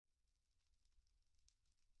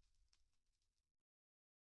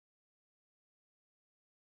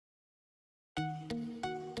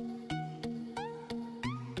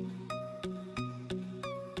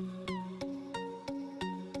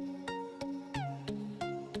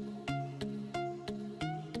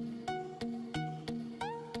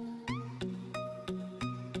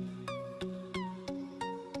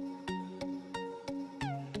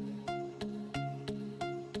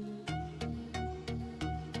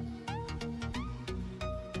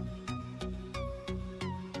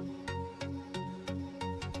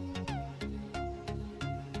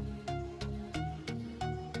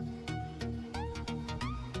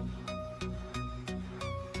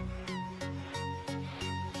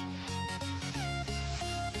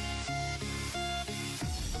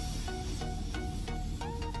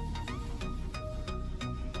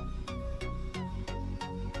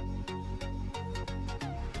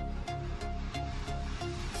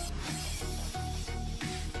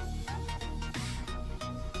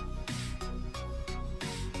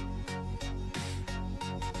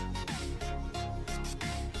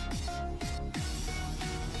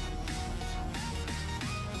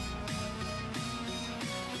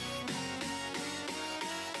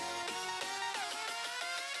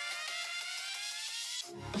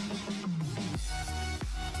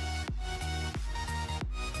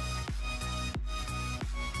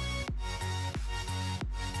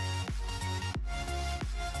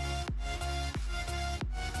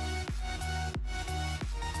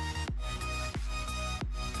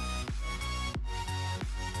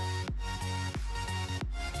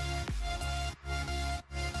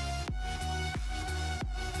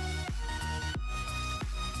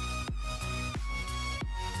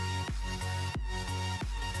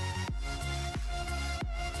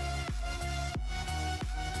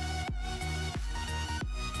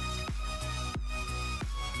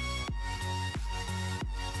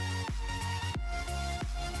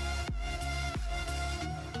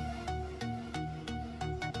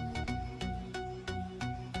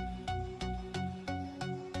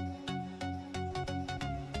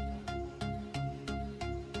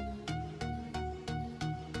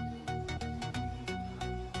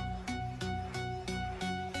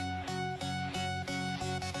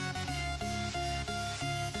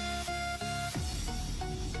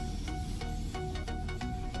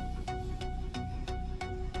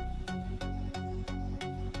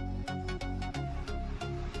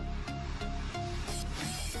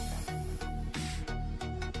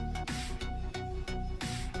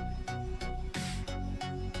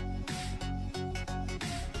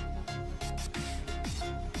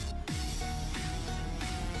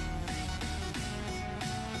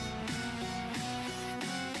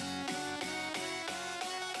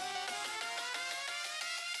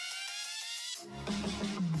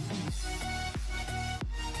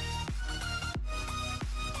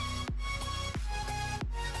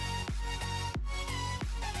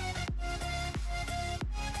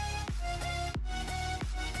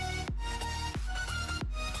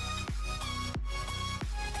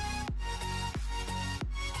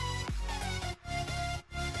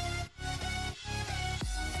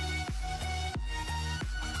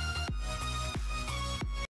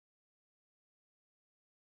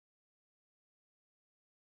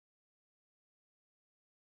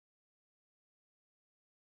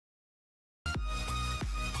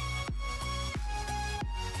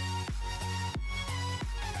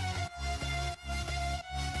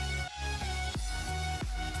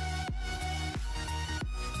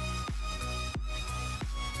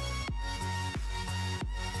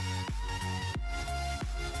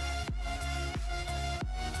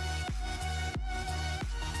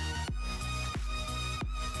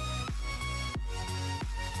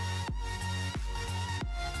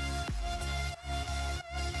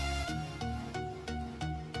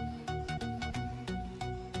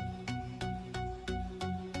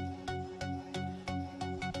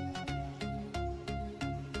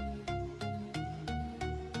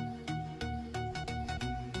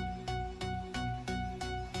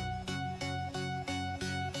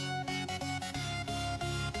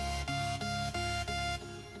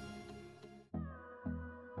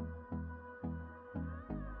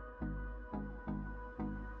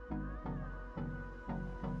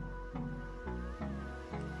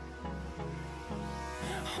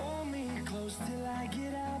close till I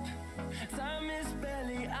get up. Time is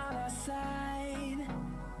barely on our side.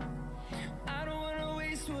 I don't wanna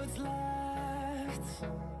waste what's left.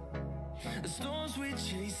 The storms we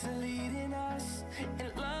chase are leading us,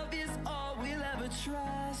 and love is all we'll ever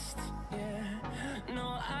trust. Yeah,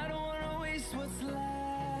 no, I don't wanna waste what's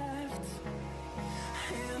left.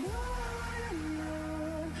 And on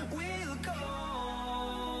we'll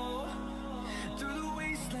go, through the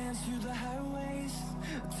wastelands, through the highways,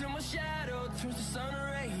 till my shadow turns to sun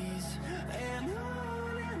rays. And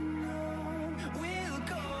on we'll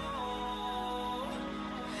go,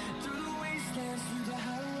 through the wastelands, through the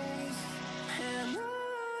highways, and on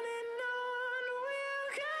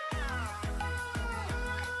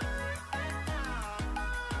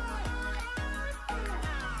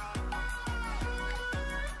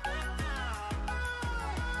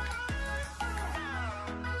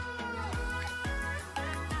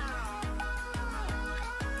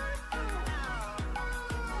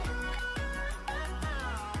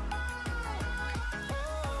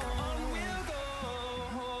we'll go.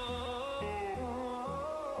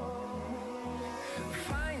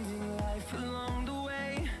 Finding life along the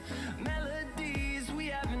way, melodies we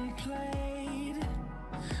haven't played.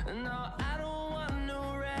 No, I don't want no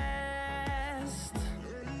rest.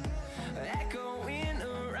 Echoing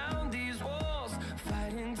around these walls,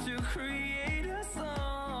 fighting to create a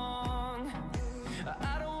song.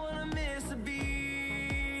 I don't wanna miss a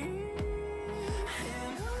beat.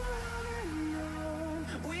 And on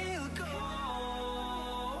we'll go,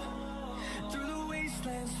 through the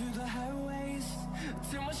wastelands, through the highways,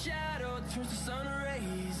 till my shadow turns to sun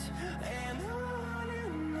rays. And on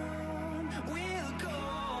we'll go,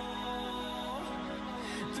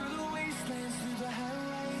 through the wastelands, through the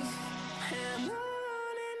highways, and on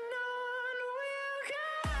we'll go.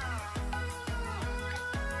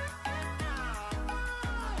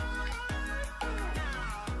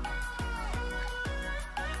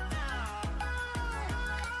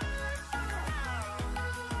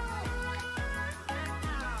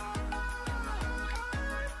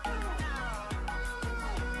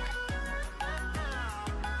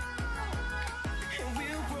 And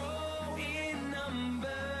we'll grow in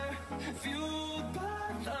number, fueled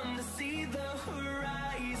by them to see the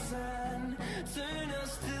horizon, turn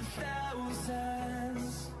us to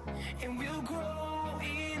thousands. And we'll grow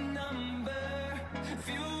in number,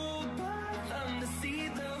 fueled by them to see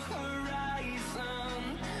the horizon,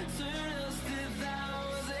 turn us to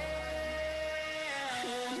thousands.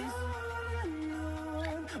 And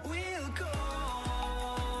on we'll go,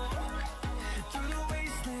 through the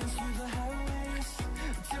wastelands, through the highways,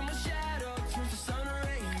 till my shadow turns to sun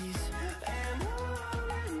rays. And on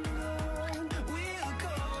we'll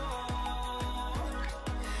go,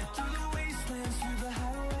 through the wastelands, through the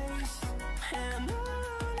highways, and on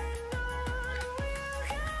we'll go.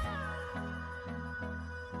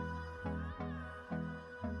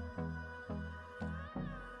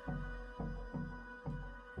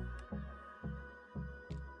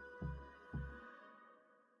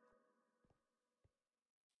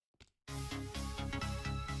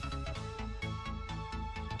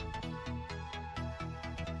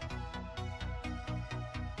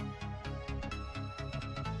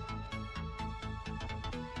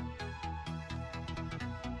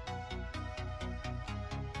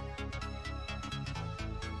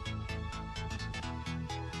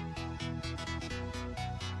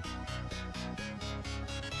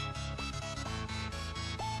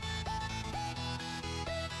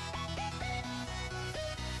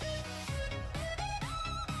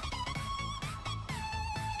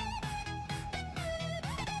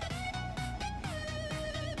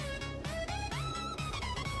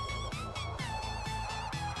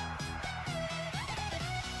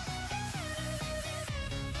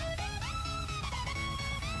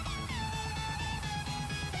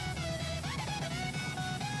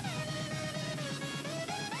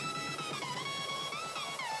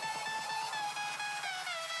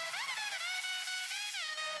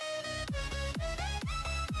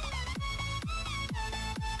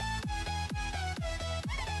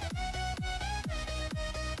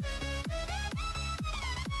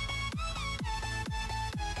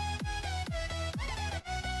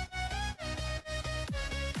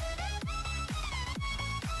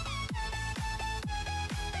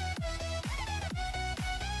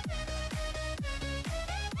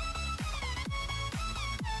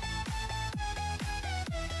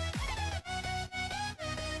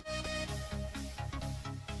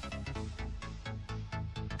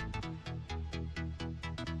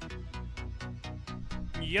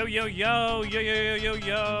 Yo, yo, yo, yo, yo, yo, yo,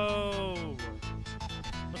 yo.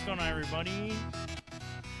 What's going on, everybody?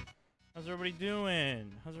 How's How's everybody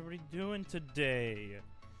doing? How's everybody doing today?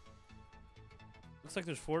 Looks like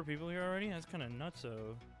there's 4 people here already. That's kind of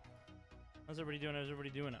nutso. How's everybody doing? How's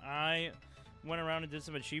everybody doing? I went around and did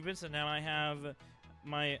some achievements, and now I have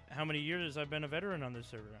my how many years I've been a veteran on this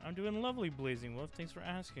server. I'm doing lovely, Blazing Wolf. Thanks for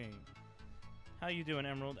asking. How you doing,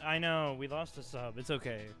 Emerald? I know we lost a sub. It's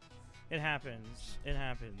okay. It happens. It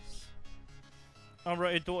happens. All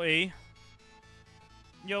right, boy.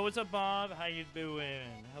 Yo, what's up, Bob? How you doing?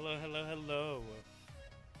 Hello, hello, hello.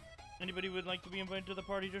 Anybody would like to be invited to the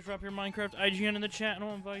party? Just drop your Minecraft IGN in the chat, and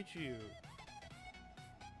I'll invite you.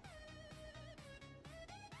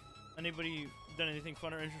 Anybody done anything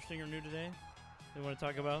fun or interesting or new today they want to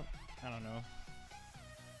talk about? I don't know.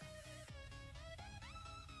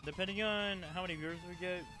 Depending on how many viewers we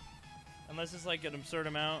get, unless it's like an absurd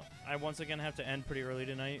amount, I once again have to end pretty early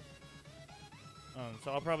tonight.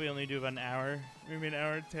 So I'll probably only do about an hour, maybe an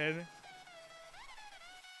hour and 10.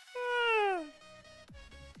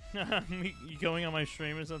 Me going on my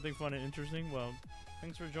stream is something fun and interesting. Well,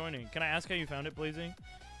 thanks for joining. Can I ask how you found it, Blazing?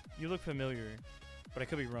 You look familiar, but I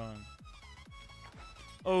could be wrong.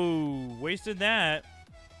 Oh, wasted that.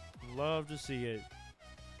 Love to see it.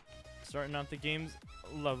 Starting out the games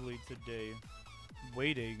lovely today.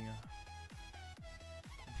 Waiting.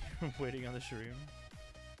 Waiting on the stream.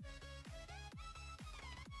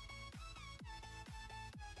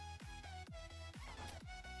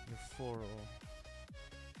 Your floral.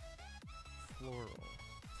 Floral.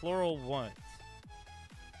 Floral what?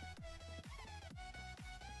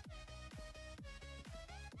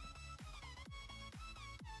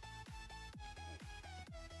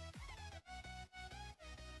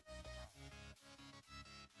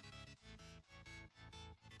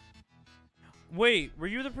 Wait, were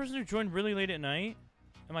you the person who joined really late at night?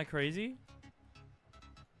 Am I crazy?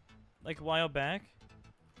 Like a while back?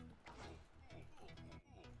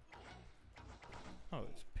 Oh,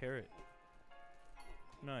 it's Parrot.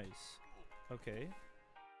 Nice. Okay.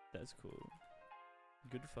 That's cool.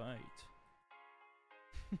 Good fight.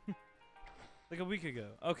 Like a week ago.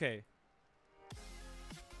 Okay.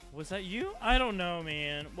 Was that you? I don't know,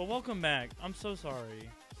 man. Well, welcome back. I'm so sorry.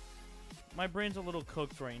 My brain's a little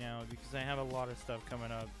cooked right now because I have a lot of stuff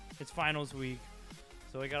coming up. It's finals week,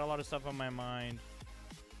 so I got a lot of stuff on my mind.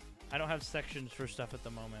 I don't have sections for stuff at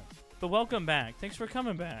the moment. But welcome back. Thanks for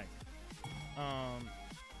coming back.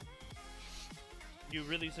 You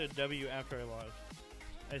really said W after I lost.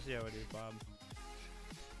 I see how it is, Bob.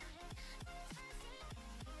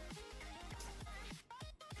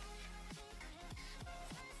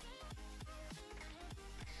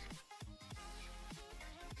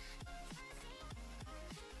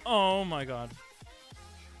 Oh my god.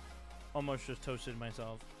 Almost just toasted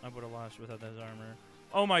myself. I would have lost without that armor.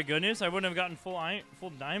 Oh my goodness, I wouldn't have gotten full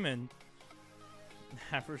diamond.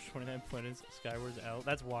 Average 29 points, Skyward's L.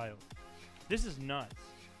 That's wild. This is nuts.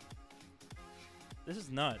 This is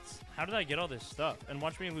nuts. How did I get all this stuff? And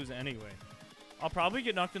watch me lose anyway. I'll probably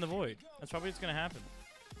get knocked in the void. That's probably what's gonna happen.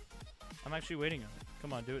 I'm actually waiting on it.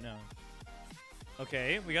 Come on, do it now.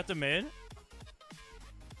 Okay, we got the mid.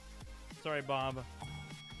 Sorry, Bob.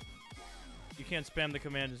 You can't spam the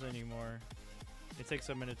commands anymore. It takes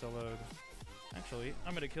a minute to load. Actually,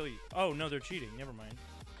 I'm gonna kill you. Oh, no, they're cheating. Never mind.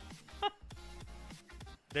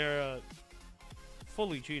 They're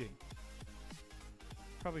fully cheating.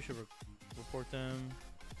 Probably should report them.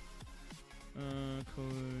 Cool.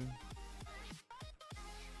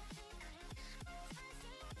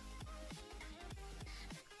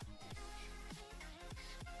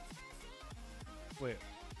 Wait,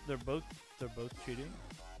 they're both cheating?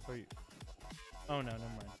 Or you? Oh no, never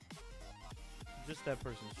mind. Just that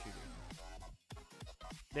person's cheating.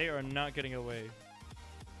 They are not getting away.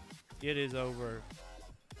 It is over.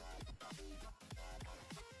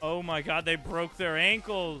 Oh my god, they broke their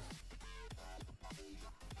ankles!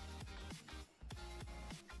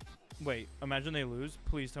 Wait, imagine they lose.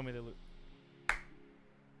 Please tell me they lose.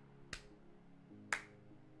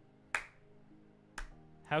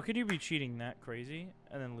 How could you be cheating that crazy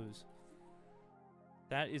and then lose?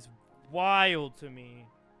 That is wild to me.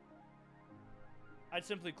 I'd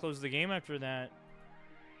simply close the game after that.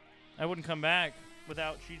 I wouldn't come back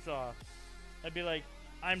without cheats off. I'd be like,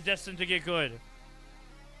 I'm destined to get good.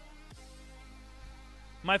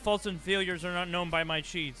 My faults and failures are not known by my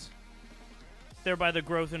cheats. They're by the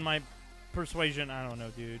growth in my persuasion. I don't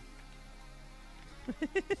know, dude.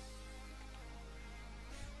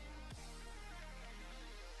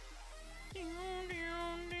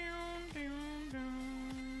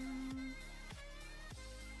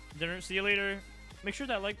 Dinner, see you later. Make sure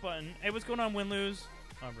that like button. Hey, what's going on, win-lose?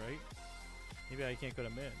 Alright. Maybe I can't go to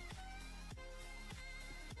mid.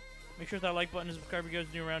 Make sure that like button is subscribed if you guys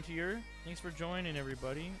are new around here. Thanks for joining,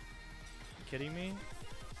 everybody. You kidding me?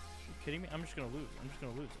 You kidding me? I'm just gonna lose. I'm just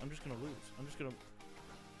gonna lose. I'm just gonna lose. I'm just gonna...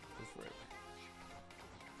 Go for it.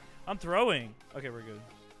 I'm throwing. Okay, we're good.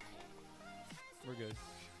 We're good.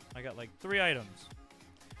 I got like 3 items.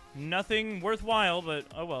 Nothing worthwhile, but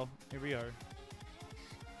oh well. Here we are.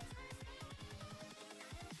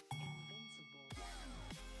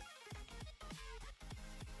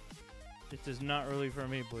 It is not early for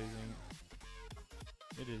me, Blazing.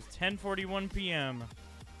 It is 10:41 p.m.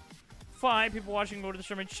 5 people watching. Go to the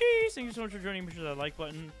stream and cheese. Thank you so much for joining. Make sure that like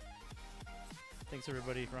button. Thanks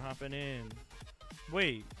everybody for hopping in.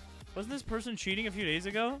 Wait, wasn't this person cheating a few days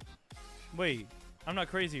ago? Wait, I'm not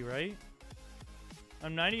crazy, right?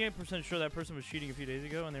 I'm 98% sure that person was cheating a few days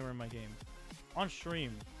ago and they were in my game. On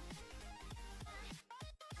stream.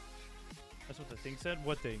 That's what the thing said?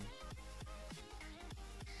 What thing?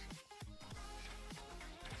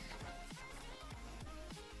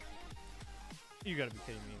 You gotta be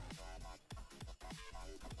kidding me.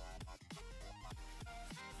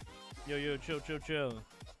 Yo, chill, chill, chill.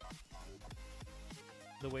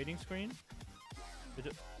 The waiting screen?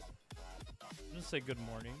 Just say good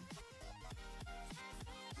morning.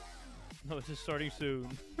 No, this is starting soon.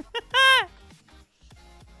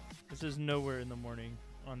 This is nowhere in the morning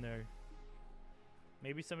on there.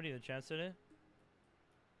 Maybe somebody in the chat said it.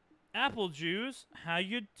 Apple Juice, how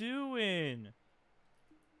you doing?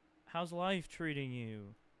 How's life treating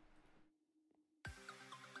you?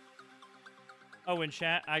 Oh, in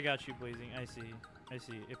chat? I got you, Blazing. I see. I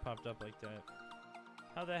see. It popped up like that.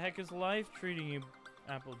 How the heck is life treating you,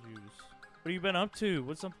 Apple Juice? What have you been up to?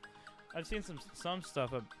 What's some... I've seen some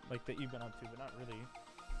stuff like that you've been up to, but not really.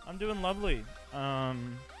 I'm doing lovely. I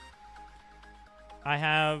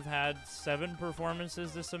have had 7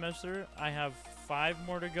 performances this semester. I have 5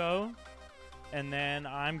 more to go. And then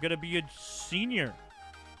I'm going to be a senior.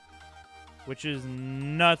 Which is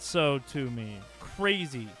nutso to me.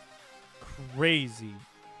 Crazy. Crazy.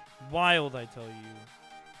 Wild, I tell you.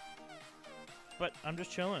 But I'm just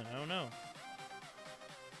chilling. I don't know.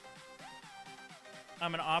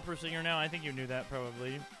 I'm an opera singer now. I think you knew that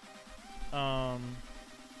probably. A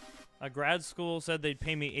grad school said they'd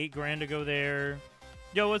pay me $8 grand to go there.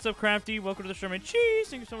 Yo, what's up, Crafty? Welcome to the stream. Cheese!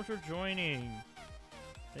 Thank you so much for joining.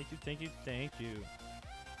 Thank you, thank you, thank you.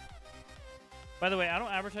 By the way, I don't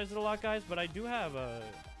advertise it a lot, guys, but I do have a...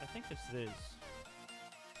 I think it's this.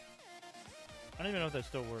 I don't even know if that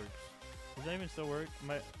still works. Does that even still work?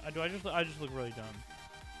 I just look really dumb.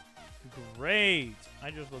 Great! I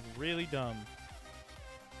just look really dumb.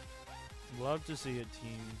 Love to see it,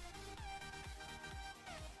 team.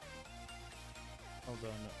 Hold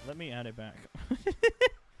on. Let me add it back.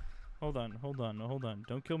 Hold on.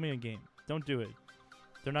 Don't kill me in game. Don't do it.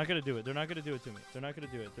 They're not gonna do it. They're not gonna do it to me. They're not gonna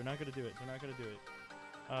do it. They're not gonna do it. They're not gonna do it.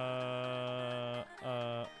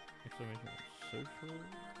 Exclamation mark. Social.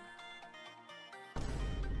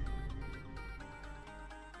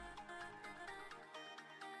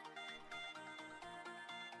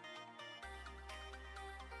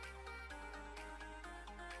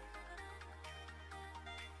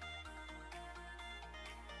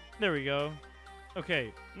 There we go.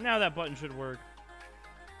 Okay, now that button should work.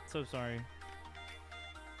 So sorry.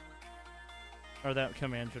 Or that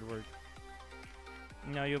command should work.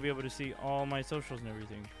 Now you'll be able to see all my socials and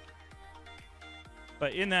everything.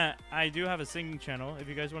 But in that, I do have a singing channel if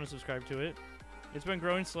you guys want to subscribe to it. It's been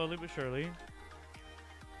growing slowly but surely.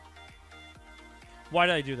 Why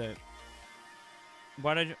did I do that?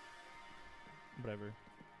 Why did I... Whatever.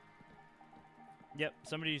 Yep,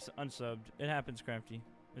 somebody's unsubbed. It happens, Crafty.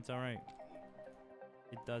 It's alright.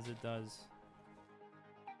 It does, it does.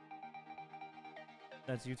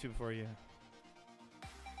 That's YouTube for you.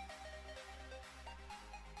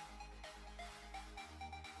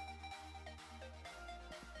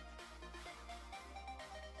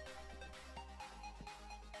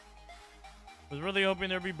 Was really hoping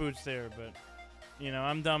there'd be boots there, but you know,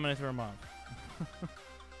 I'm dumb and I throw them off.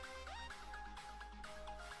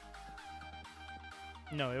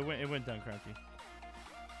 No, it went down, Crafty.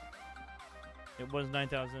 It was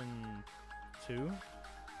 9,002.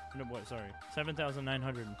 No, what? Sorry,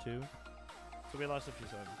 7,902. So we lost a few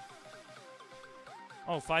subs.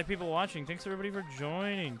 Oh, 5 people watching. Thanks everybody for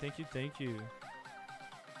joining. Thank you, thank you.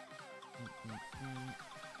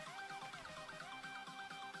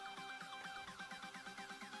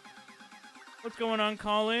 What's going on,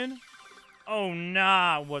 Colin? Oh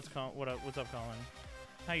nah. What's up, Colin?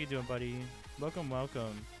 How you doing, buddy? Welcome,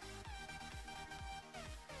 welcome.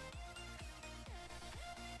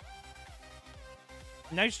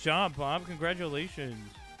 Nice job, Bob. Congratulations.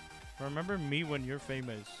 Remember me when you're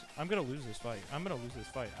famous. I'm gonna lose this fight. I'm gonna lose this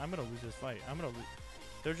fight. I'm gonna lose this fight. I'm gonna lose.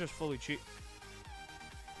 They're just fully cheat.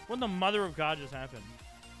 What in the mother of God just happened?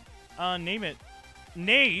 Name it.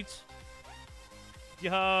 Nate?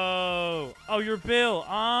 Yo. Oh, you're Bill.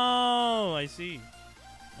 Oh, I see.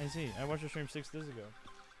 I see. I watched your stream 6 days ago.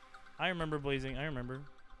 I remember Blazing. I remember.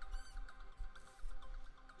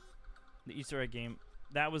 The Easter egg game.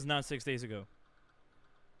 That was not 6 days ago.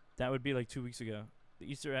 That would be like 2 weeks ago. The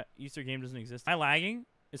Easter game doesn't exist. Am I lagging?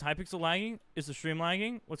 Is Hypixel lagging? Is the stream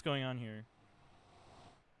lagging? What's going on here?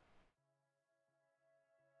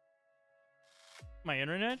 My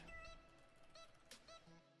internet?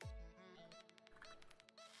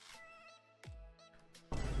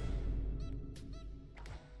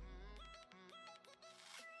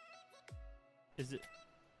 Is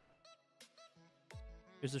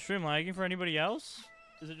the stream lagging for anybody else?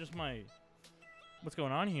 Is it just my... What's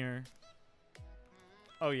going on here?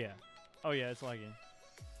 Oh, yeah. Oh, yeah, it's lagging.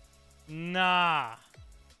 Nah.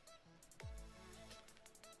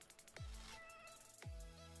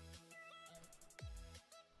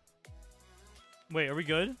 Wait, are we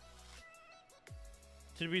good?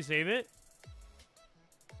 Did we save it?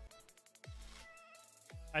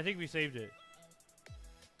 I think we saved it.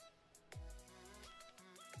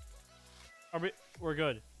 We're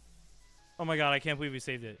good. Oh my god, I can't believe we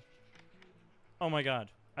saved it. Oh my god.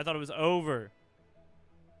 I thought it was over.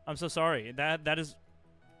 I'm so sorry. That is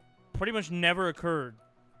pretty much never occurred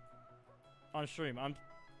on stream.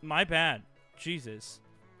 My bad. Jesus.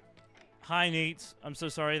 Hi, Nate. I'm so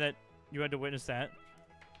sorry that you had to witness that.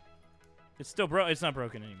 It's still it's not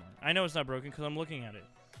broken anymore. I know it's not broken because I'm looking at it.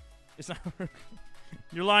 It's not broken.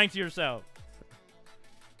 You're lying to yourself.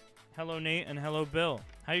 Hello, Nate, and hello, Bill.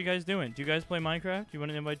 How you guys doing? Do you guys play Minecraft? Do you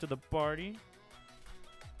want to invite to the party?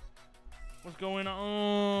 What's going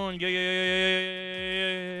on? Yeah.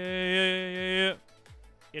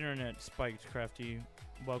 Internet spiked, Crafty.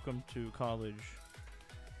 Welcome to college.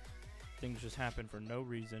 Things just happen for no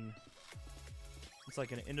reason. It's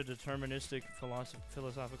like an indeterministic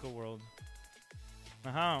philosophical world.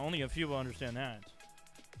 Aha, only a few will understand that.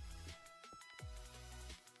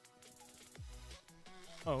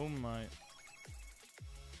 Oh my.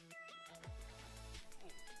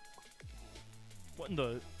 What in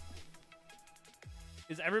the...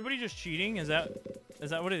 Is everybody just cheating? Is that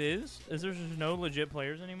what it is? Is there just no legit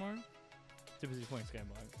players anymore? Too busy playing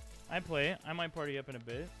Skyblock. I play. I might party up in a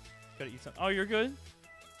bit. Gotta eat some. Oh, you're good?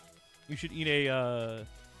 You should eat a,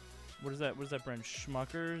 what is that? What is that brand?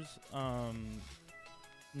 Schmucker's,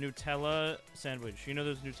 Nutella sandwich. You know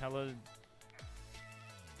those Nutella,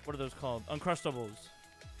 what are those called? Uncrustables.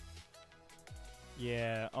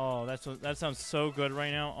 Yeah. Oh, that sounds so good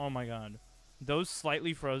right now. Oh my god. Those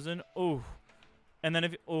slightly frozen. Oh. And then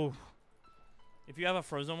if you have a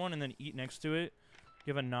frozen one and then eat next to it,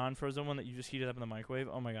 you have a non-frozen one that you just heat it up in the microwave.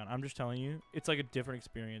 Oh my god. I'm just telling you, it's like a different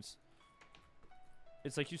experience.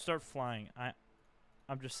 It's like you start flying.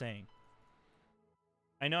 I'm just saying.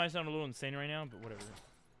 I know I sound a little insane right now, but whatever.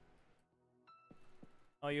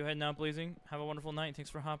 Oh, you heading out, Blazing? Have a wonderful night.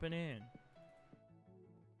 Thanks for hopping in.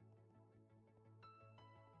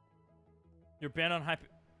 You're banned on Hype.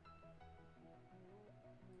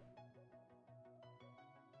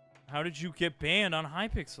 How did you get banned on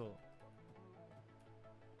Hypixel?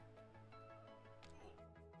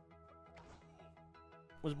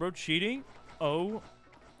 Was bro cheating? Oh.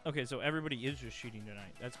 Okay, so everybody is just cheating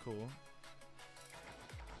tonight. That's cool.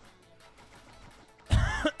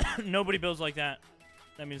 Nobody builds like that.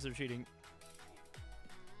 That means they're cheating.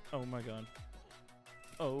 Oh my god.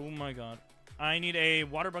 Oh my god. I need a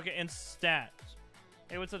water bucket and stats.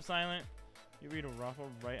 Hey, what's up, Silent? You eat a waffle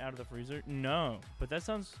right out of the freezer? No, but that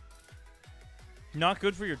sounds not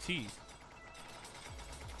good for your teeth.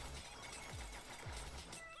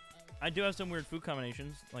 I do have some weird food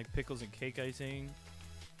combinations, like pickles and cake icing,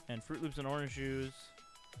 and Fruit Loops and orange juice.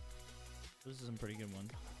 This is some pretty good one.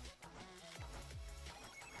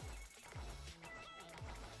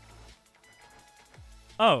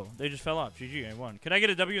 Oh, they just fell off. GG, I won. Could I get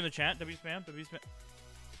a W in the chat? W spam? W spam?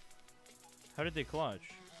 How did they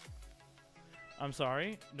clutch? I'm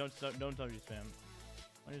sorry. Don't W spam.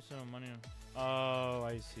 I need some money. Oh,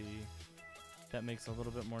 I see. That makes a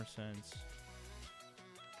little bit more sense.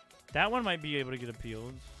 That one might be able to get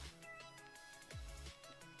appealed.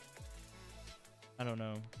 I don't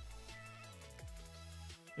know.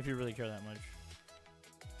 If you really care that much.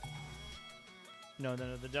 No,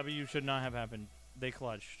 the W should not have happened. They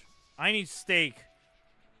clutched. I need steak.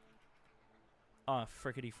 Aw,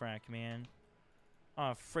 frickety frack, man.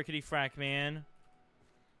 Aw, frickety frack, man.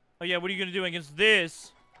 Oh, yeah, what are you going to do against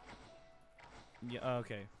this? Yeah,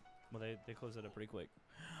 okay. Well, they closed it up pretty quick.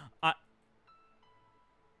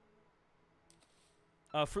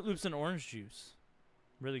 Fruit Loops and orange juice.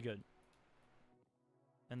 Really good.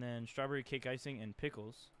 And then strawberry cake icing and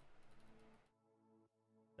pickles.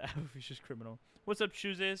 That was just criminal. What's up,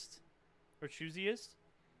 Choosiest? Or Choosiest?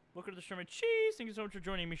 Welcome to the stream. Cheese! Thank you so much for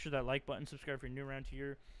joining. Make sure that like button, subscribe if you're new around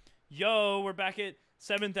here. Yo, we're back at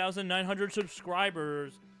 7,900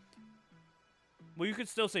 subscribers. Well, you could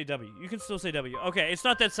still say W. You can still say W. Okay, it's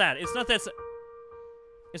not that sad. It's not that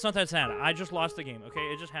It's not that sad. I just lost the game,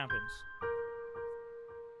 okay? It just happens.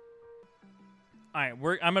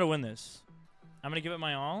 Alright, I'm gonna win this. I'm gonna give it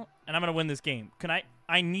my all, and I'm gonna win this game.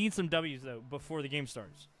 I need some W's, though, before the game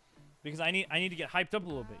starts. Because I need to get hyped up a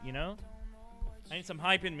little bit, you know? I need some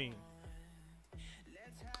hype in me.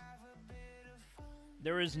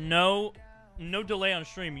 There is no delay on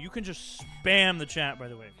stream. You can just spam the chat, by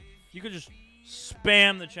the way. You can just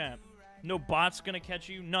spam the chat. No bot's gonna catch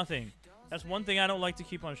you. Nothing. That's one thing I don't like to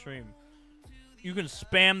keep on stream. You can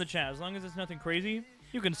spam the chat. As long as it's nothing crazy,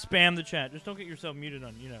 you can spam the chat. Just don't get yourself muted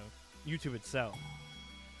on, you know, YouTube itself.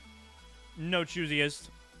 No choosiest.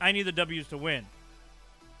 I need the W's to win.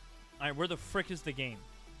 Alright, where the frick is the game?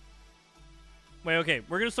 Wait, okay.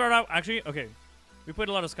 We're gonna start out... Actually, okay. We played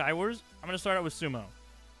a lot of Skywars. I'm gonna start out with Sumo.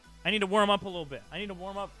 I need to warm up a little bit. I need to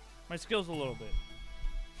warm up my skills a little bit.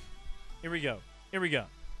 Here we go. Here we go.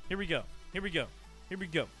 Here we go. Here we go. Here we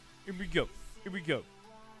go. Here we go. Here we go.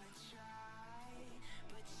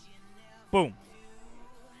 Boom.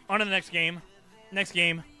 On to the next game. Next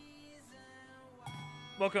game.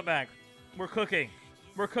 Welcome back. We're cooking.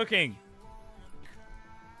 We're cooking.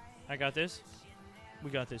 I got this.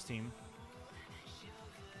 We got this, team.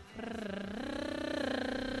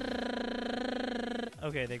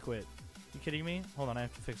 Okay, they quit. You kidding me? Hold on, I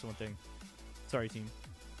have to fix one thing. Sorry, team.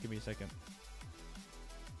 Give me a second.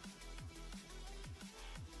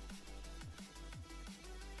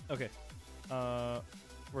 Okay.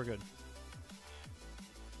 We're good.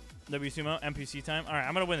 W Sumo, NPC time. Alright,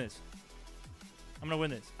 I'm gonna win this. I'm gonna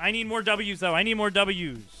win this. I need more W's, though. I need more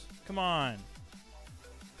W's. Come on.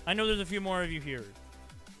 I know there's a few more of you here.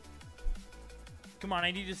 Come on,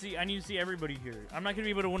 I need to see everybody here. I'm not gonna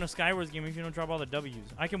be able to win a Skywars game if you don't drop all the W's.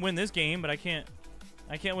 I can win this game, but I can't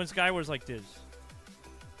win Skywars like this.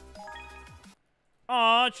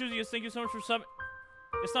 Aw, Choosiest, thank you so much for subbing.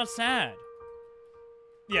 It's not sad.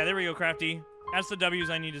 Yeah, there we go, Crafty. That's the W's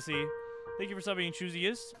I need to see. Thank you for subbing,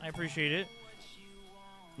 Choosiest. I appreciate it.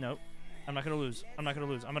 Nope. I'm not gonna lose. I'm not gonna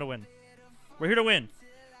lose. I'm gonna win. We're here to win.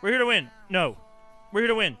 We're here to win. No. We're here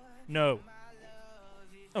to win. No.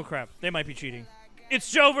 Oh, crap. They might be cheating.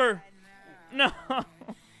 It's Jover! No!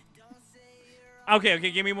 Okay,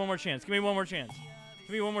 give me one more chance. Give me one more chance.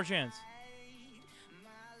 Give me one more chance.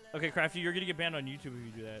 Okay, Crafty, you're gonna get banned on YouTube if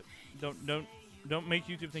you do that. Don't make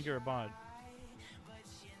YouTube think you're a bot.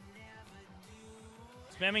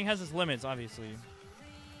 Spamming has its limits, obviously.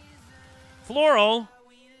 Floral!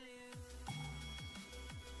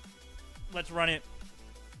 Let's run it.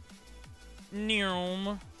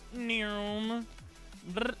 Neom. Neom.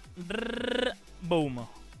 Brr, brr. Boom.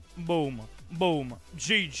 Boom. Boom.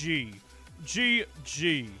 GG.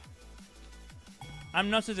 GG. I'm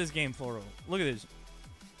nuts at this game, Floral. Look at this.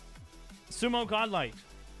 Sumo Godlight.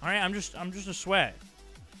 Alright, I'm just a sweat.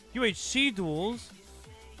 UHC duels?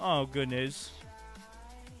 Oh, goodness.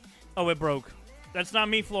 Oh, it broke. That's not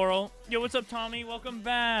me, Floral. Yo, what's up, Tommy? Welcome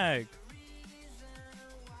back.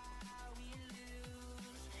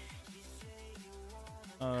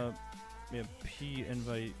 Yeah, P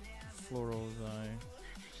invite Floral's eye.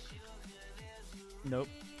 Nope,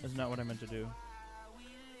 that's not what I meant to do.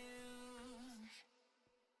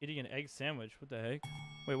 Eating an egg sandwich, what the heck?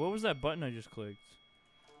 Wait, what was that button I just clicked?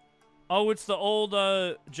 Oh, it's the old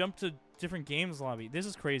jump to different games lobby. This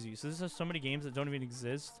is crazy. So this has so many games that don't even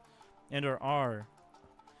exist and or are.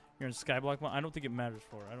 You're in Skyblock mode. I don't think it matters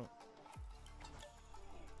for. I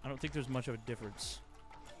don't think there's much of a difference.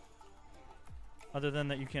 Other than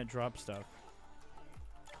that you can't drop stuff.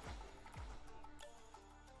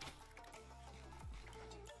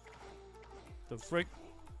 The frick?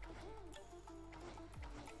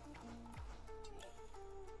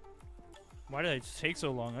 Why did it take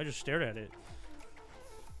so long? I just stared at it.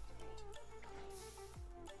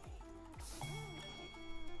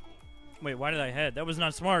 Wait, why did I head? That was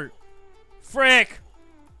not smart. Frick!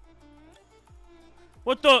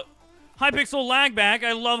 What the? Hypixel lag back.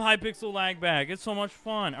 I love Hypixel lag back. It's so much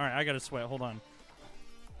fun. Alright, I gotta sweat. Hold on.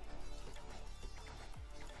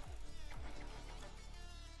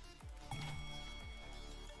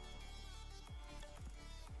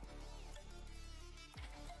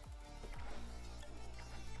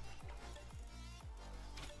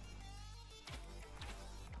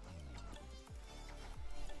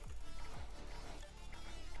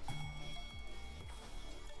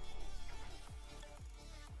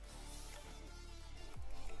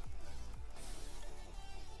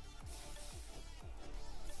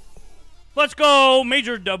 Let's go!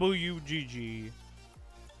 Major WGG.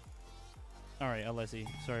 Alright, Alessi.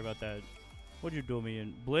 Sorry about that. What'd you do me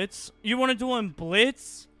in? Blitz? You want to do in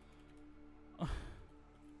Blitz?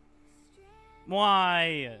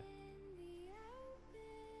 Why?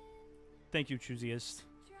 Thank you, Choosiest.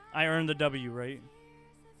 I earned the W, right?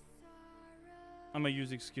 I'm gonna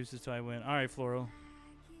use excuses till I win. Alright, Floral.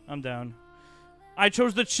 I'm down. I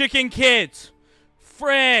chose the chicken kit!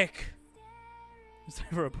 Frick! Is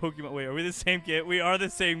that for a Pokemon? Wait, are we the same kit? We are the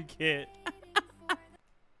same kit.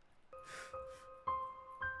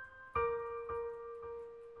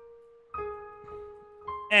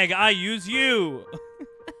 Egg, I use you!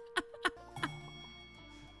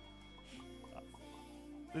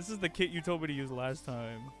 This is the kit you told me to use last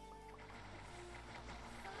time.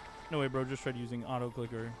 No way, bro. Just tried using auto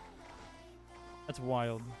clicker. That's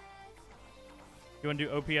wild. You want to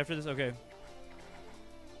do OP after this? Okay.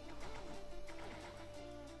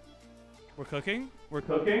 We're cooking? We're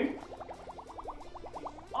cooking?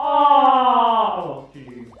 Oh!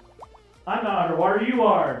 GG. I'm not underwater. You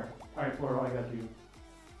are. Alright, Floral, I got you.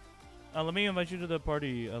 Let me invite you to the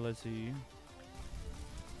party, let's see.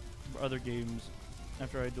 For other games.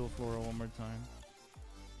 After I duel Floral one more time.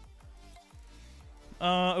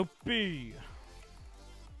 OP.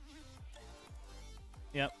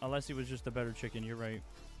 Yep, Alessi was just a better chicken, you're right.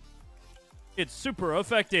 It's super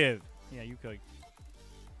effective! Yeah, you cooked.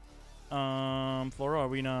 Floral, are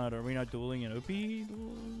we not dueling in OP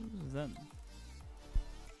duels? Is that...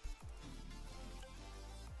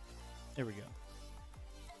 There we go.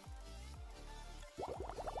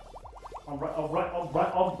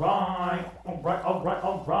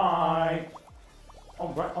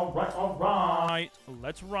 Alright.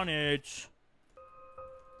 Let's run it.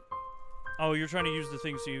 Oh, you're trying to use the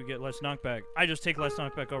thing so you get less knockback. I just take less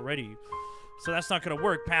knockback already. So that's not gonna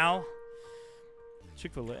work, pal.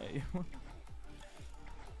 Chick-fil-A.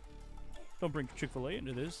 Don't bring Chick-fil-A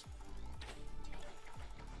into this.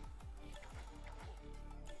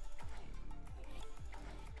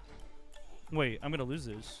 Wait, I'm gonna lose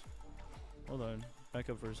this. Hold on. Back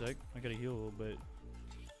up for a sec. I gotta heal a little bit.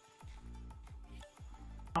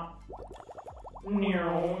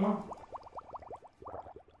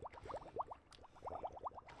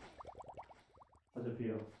 How's it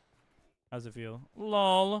feel? How's it feel?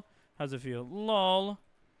 LOL. How's it feel? LOL.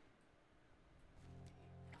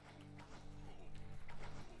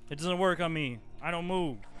 It doesn't work on me. I don't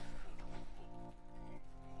move.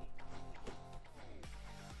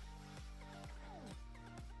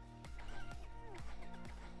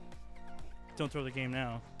 Don't throw the game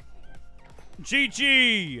now.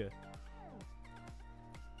 GG!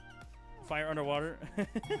 Fire underwater.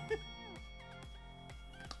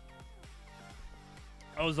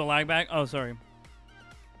 Oh, is the lag back? Oh, sorry.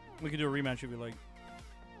 We could do a rematch if you like.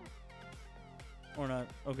 Or not.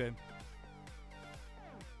 Okay.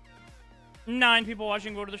 9 people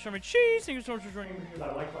watching. Go to the stream. Cheese! Thank you so much for joining me.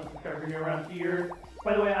 That like button, subscribe video around here.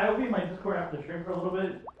 By the way, I will be in my Discord after the stream for a little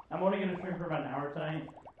bit. I'm only going to stream for about an hour tonight.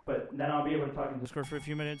 But then I'll be able to talk in Discord for a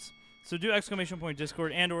few minutes. So do exclamation point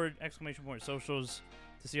Discord and or exclamation point socials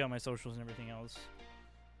to see all my socials and everything else.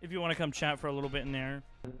 If you want to come chat for a little bit in there.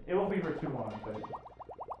 It won't be for too long, but...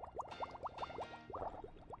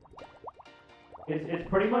 It's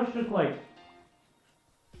pretty much just like...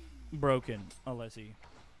 broken, Alessi.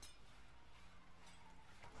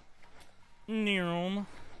 Wait,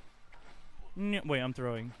 I'm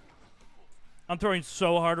throwing. I'm throwing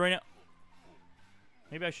so hard right now.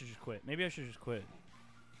 Maybe I should just quit. Maybe I should just quit.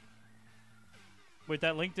 Wait,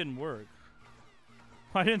 that link didn't work.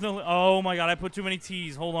 Why didn't the... Oh my god, I put too many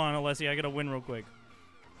T's. Hold on, Alessi. I gotta win real quick.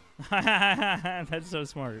 That's so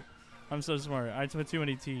smart. I'm so smart. I put too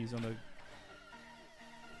many T's on the...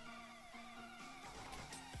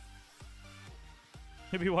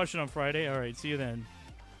 Maybe watch it on Friday? Alright, see you then.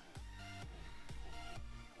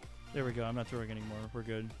 There we go. I'm not throwing anymore. We're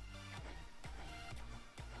good.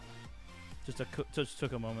 Just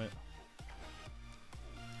took a moment.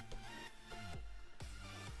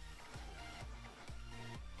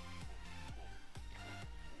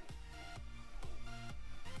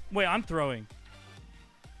 Wait, I'm throwing.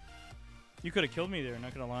 You could have killed me there,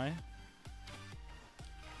 not gonna lie.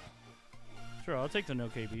 Sure, I'll take the no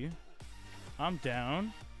KB. I'm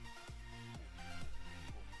down.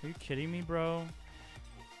 Are you kidding me, bro?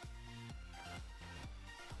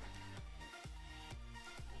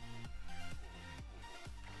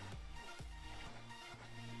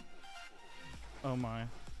 Oh my.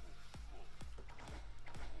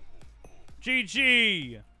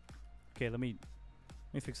 GG! Okay, let me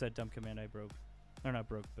fix that dumb command I broke. Or not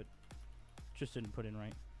broke, but just didn't put in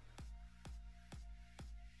right.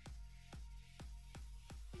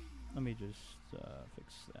 Let me just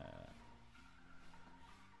fix that.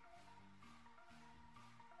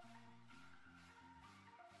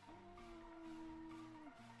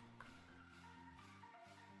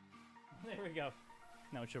 There we go.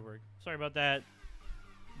 Now it should work. Sorry about that.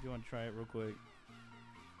 Do you want to try it real quick?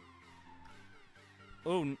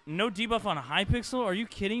 Oh, no debuff on Hypixel? Are you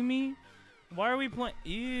kidding me? Why are we playing?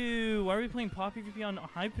 Ew! Why are we playing Pop PvP on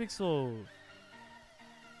Hypixel?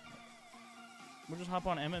 We'll just hop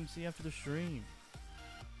on MMC after the stream.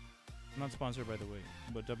 I'm not sponsored, by the way,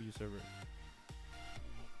 but W server.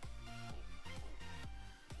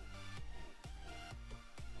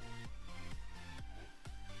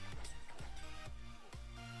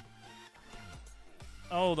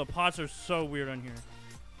 Oh, the pots are so weird on here.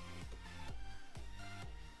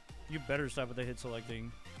 You better stop with the hit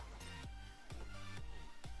selecting.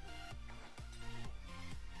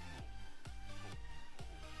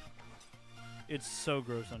 It's so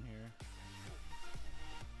gross on here.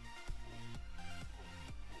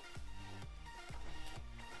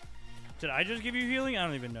 Did I just give you healing? I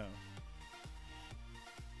don't even know.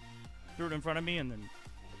 Threw it in front of me and then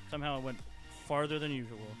somehow it went farther than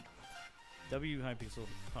usual. W Hypixel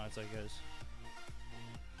pots, I guess.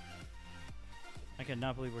 I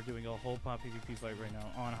cannot believe we're doing a whole pop PvP fight right now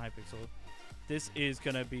on Hypixel. This is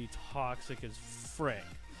gonna be toxic as frick.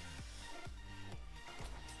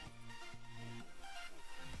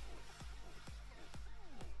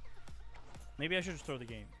 Maybe I should just throw the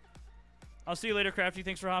game. I'll see you later, Crafty.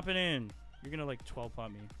 Thanks for hopping in. You're gonna like 12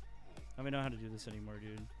 pop me. I don't even know how to do this anymore,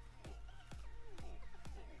 dude.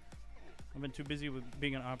 I've been too busy with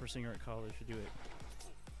being an opera singer at college to do it.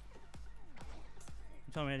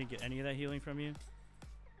 You tell me I didn't get any of that healing from you?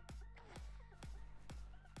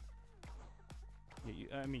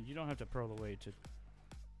 Yeah, I mean, you don't have to pearl away to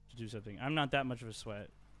do something. I'm not that much of a sweat.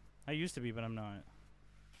 I used to be, but I'm not.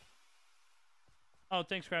 Oh,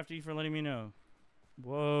 thanks, Crafty, for letting me know.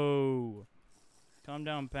 Whoa. Calm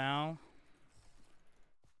down, pal.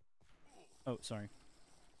 Oh, sorry.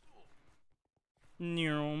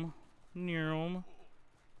 Neum. Neum.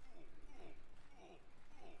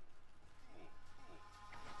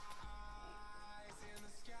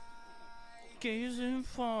 Gazing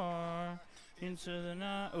far into the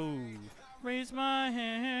night. Oh. Raise my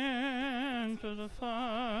hand to the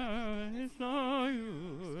fire. It's no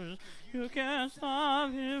use. You can't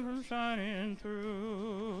stop him from shining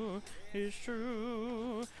through. It's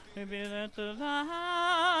true. Maybe let the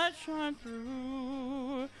light shine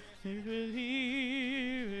through. If it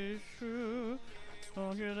here is true.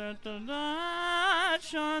 Don't you let the light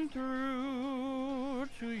shine through.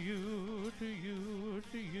 To you, to you,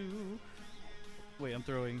 to you. Wait, I'm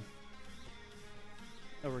throwing.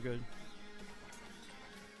 Oh, we're good.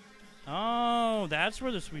 Oh, that's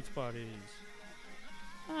where the sweet spot is.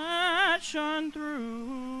 I shine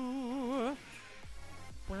through.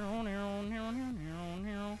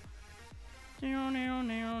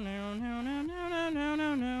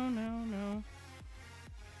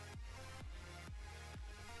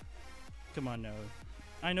 Come on now.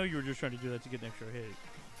 I know you were just trying to do that to get an extra hit.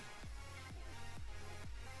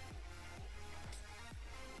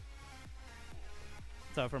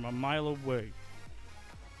 Thought from a mile away.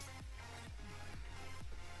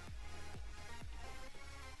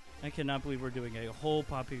 I cannot believe we're doing a whole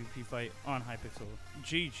pop PvP fight on Hypixel.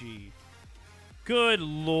 GG. Good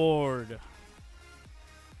lord.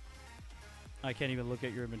 I can't even look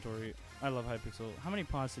at your inventory. I love Hypixel. How many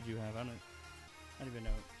pots did you have? I don't even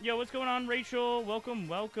know. Yo, what's going on, Rachel? Welcome,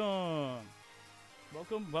 welcome.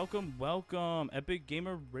 Welcome, welcome, welcome. Epic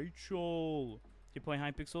Gamer Rachel. Do you play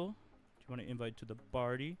Hypixel? Do you want to invite to the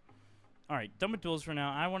party? Alright, done with duels for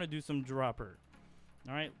now. I want to do some Dropper.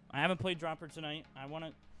 Alright, I haven't played Dropper tonight. I want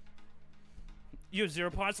to... You have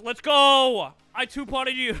 0 pots. Let's go! I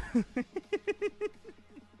 2-potted you.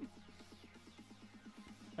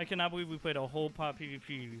 I cannot believe we played a whole pop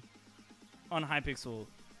PvP on Hypixel.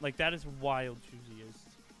 Like, that is wild, choosiest.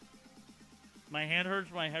 My hand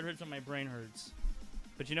hurts, my head hurts, and my brain hurts.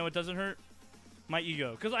 But you know what doesn't hurt? My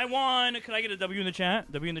ego. Because I won! Could I get a W in the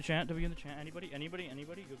chat? W in the chat? W in the chat? Anybody? Anybody?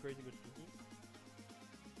 Anybody? Go crazy, go spooky.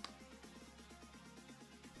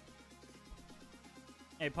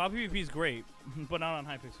 Hey, Pop PvP is great, but not on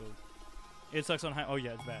Hypixel. It sucks on Oh,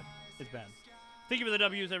 yeah, it's bad. It's bad. Thank you for the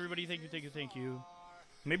W's, everybody. Thank you, thank you, thank you.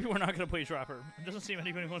 Maybe we're not going to play Dropper. It doesn't seem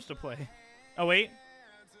anybody wants to play. Oh, wait.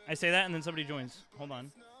 I say that, and then somebody joins. Hold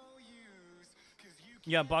on.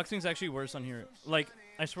 Yeah, boxing's actually worse on here. Like,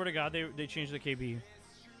 I swear to God, they changed the KB.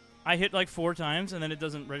 I hit like 4 times, and then it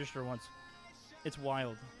doesn't register once. It's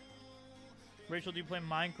wild. Rachel, do you play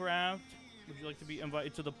Minecraft? Would you like to be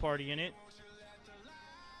invited to the party in it?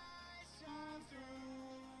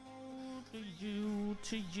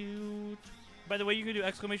 To you. By the way, you can do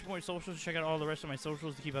exclamation point socials to check out all the rest of my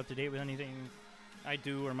socials to keep up to date with anything I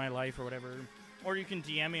do or my life or whatever. Or you can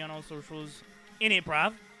DM me on all socials. In it,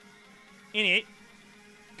 bruv. In it.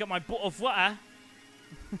 Got my bottle of water.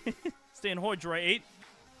 Staying hydrated.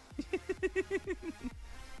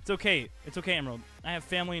 It's okay. It's okay, Emerald. I have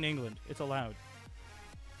family in England. It's allowed.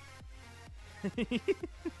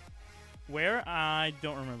 Where? I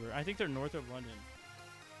don't remember. I think they're north of London.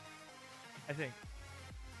 I think.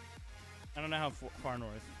 I don't know how far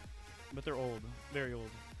north. But they're old. Very old.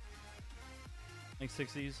 Like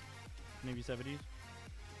 60s. Maybe 70s.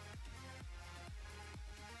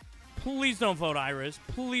 Please don't vote Iris.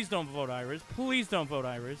 Please don't vote Iris. Please don't vote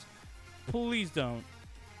Iris. Please don't.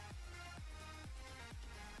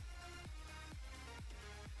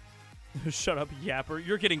 Shut up, yapper.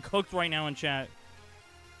 You're getting cooked right now in chat.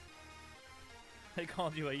 They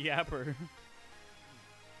called you a yapper.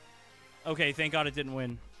 Okay, thank God it didn't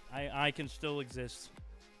win. I can still exist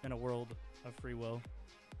in a world of free will.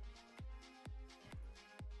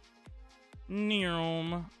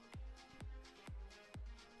 Neom.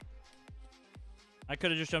 I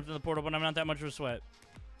could have just jumped in the portal, but I'm not that much of a sweat.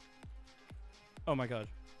 Oh my God.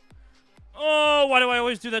 Oh, why do I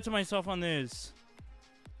always do that to myself on this?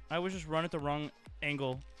 I always just run at the wrong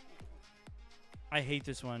angle. I hate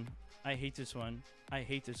this one. I hate this one. I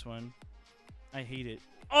hate this one. I hate it.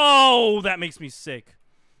 Oh, that makes me sick.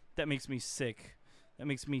 That makes me sick. That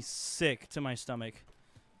makes me sick to my stomach.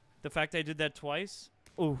 The fact I did that twice.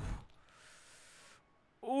 Ooh.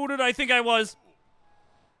 Who did I think I was?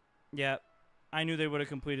 Yeah. I knew they would have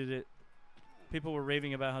completed it. People were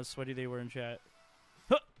raving about how sweaty they were in chat.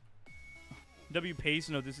 Huh. W Pace,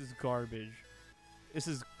 no, this is garbage. This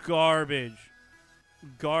is garbage.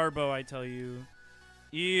 Garbo, I tell you.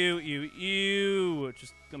 Ew.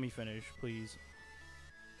 Just let me finish, please.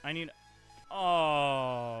 I need...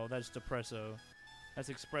 Oh, that's depresso. That's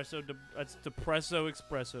espresso. That's depresso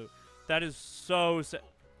espresso. That is so sad.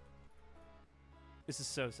 This is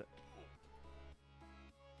so sad.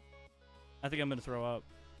 I think I'm going to throw up.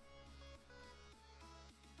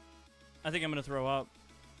 I think I'm going to throw up.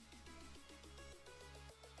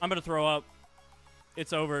 I'm going to throw up.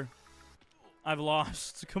 It's over. I've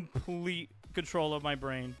lost complete control of my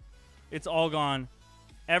brain. It's all gone.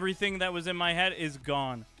 Everything that was in my head is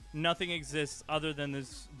gone. Nothing exists other than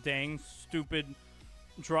this dang stupid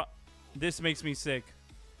drop. This makes me sick.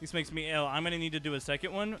 This makes me ill. I'm going to need to do a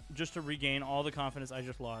second one just to regain all the confidence I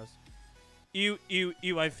just lost. Ew,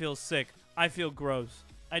 I feel sick. I feel gross.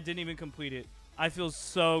 I didn't even complete it. I feel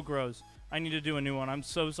so gross. I need to do a new one. I'm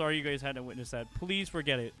so sorry you guys had to witness that. Please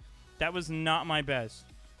forget it. That was not my best.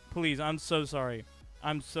 Please, I'm so sorry.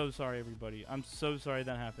 I'm so sorry, everybody. I'm so sorry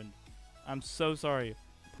that happened. I'm so sorry.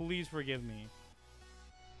 Please forgive me.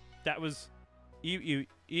 That was...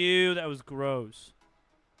 Ew, that was gross.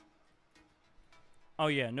 Oh,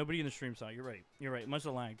 yeah, nobody in the stream saw. You're right. You're right. It must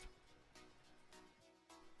have lagged.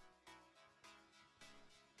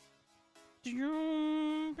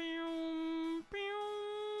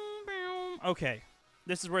 Okay.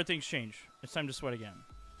 This is where things change. It's time to sweat again.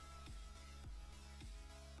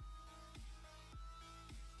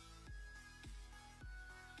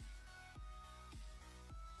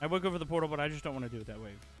 I would go for the portal, but I just don't want to do it that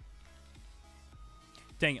way.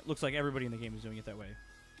 Dang it. Looks like everybody in the game is doing it that way.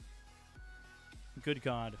 Good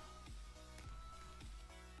God.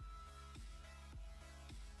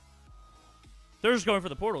 They're just going for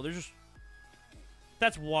the portal. They're just...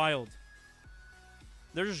 That's wild.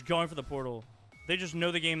 They're just going for the portal. They just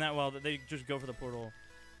know the game that well that they just go for the portal.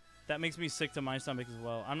 That makes me sick to my stomach as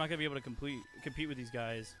well. I'm not going to be able to compete with these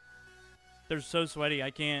guys. They're so sweaty. I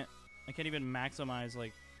can't even maximize,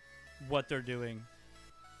 like, what they're doing.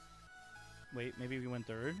 Wait, maybe we went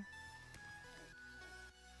third?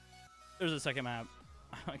 There's a second map.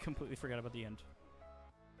 I completely forgot about the end.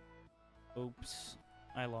 Oops.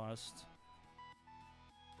 I lost.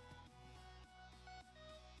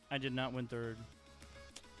 I did not win third.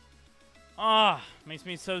 Ah, makes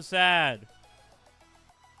me so sad.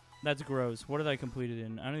 That's gross. What did I complete it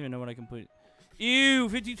in? I don't even know what I completed. Ew,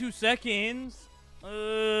 52 seconds?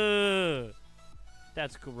 Ugh.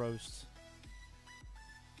 That's gross.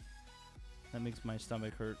 That makes my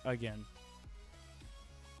stomach hurt again.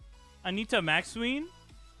 Anita Maxween?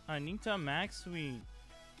 Anita Maxween.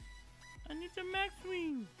 Anita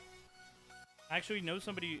Maxween. I actually know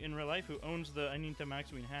somebody in real life who owns the Anita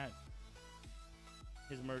Maxween hat.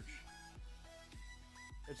 His merch.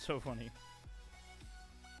 It's so funny.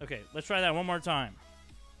 Okay, let's try that one more time.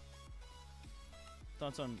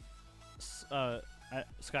 Thoughts on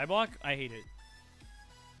Skyblock? I hate it.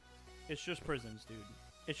 It's just prisons, dude.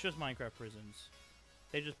 It's just Minecraft prisons.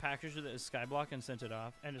 They just packaged it as Skyblock and sent it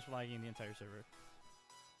off, and it's lagging the entire server.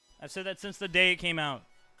 I've said that since the day it came out.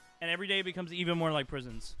 And every day it becomes even more like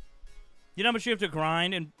prisons. You know how much you have to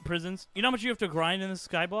grind in prisons? You know how much you have to grind in the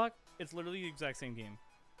Skyblock? It's literally the exact same game.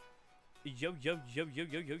 Yo, yo, yo, yo,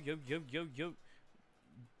 yo, yo, yo, yo, yo, yo.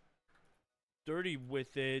 Dirty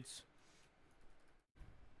with it.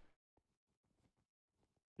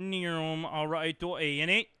 Alright,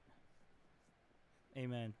 ain't it?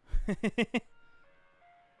 Amen.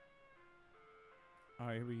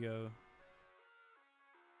 Alright, here we go.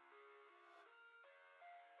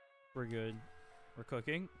 We're good. We're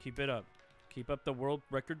cooking. Keep it up. Keep up the world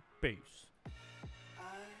record pace.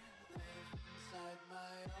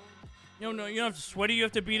 No, no, you don't have to sweaty. You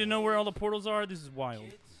have to be to know where all the portals are. This is wild.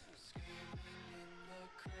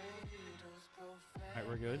 Alright,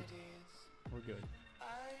 we're good. We're good.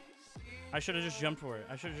 I should have just jumped for it.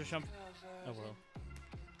 I should have just jumped. Oh, well.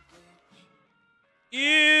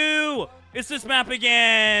 Ew! It's this map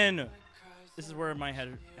again! This is where my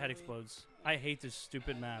head explodes. I hate this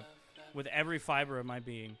stupid map. With every fiber of my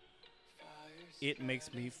being. It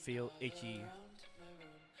makes me feel icky.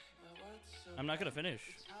 I'm not gonna finish.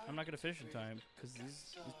 I'm not gonna finish in time. Because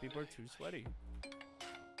these people are too sweaty.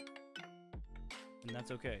 And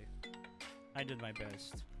that's okay. I did my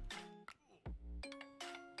best.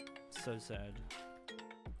 So sad.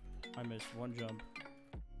 I missed one jump.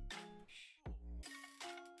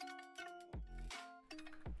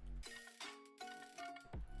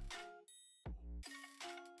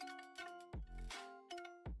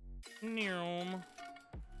 Neom.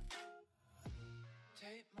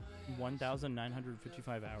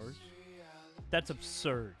 1,955 hours? That's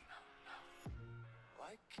absurd.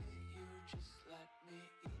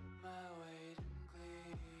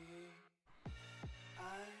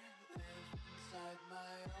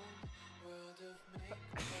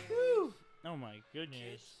 Oh my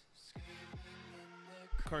goodness.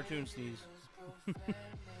 Cartoon sneeze.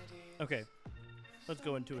 Okay. Let's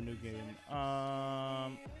go into a new game.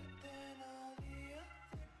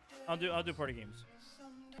 I'll do party games.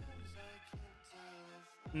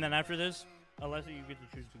 And then after this, Alessa, you get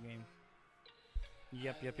to choose the game.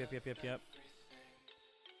 Yep.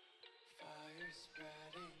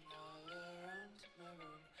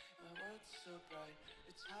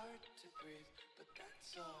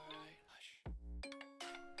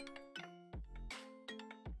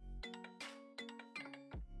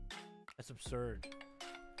 That's absurd.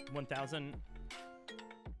 1,000.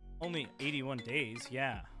 Only 81 days.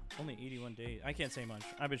 Yeah, only 81 days. I can't say much.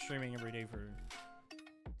 I've been streaming every day for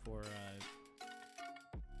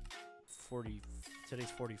 40.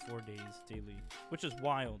 Today's 44 days daily, which is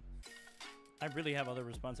wild. I really have other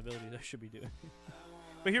responsibilities I should be doing.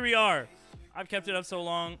 But here we are. I've kept it up so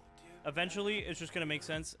long. Eventually, it's just gonna make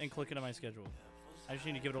sense and click into my schedule. I just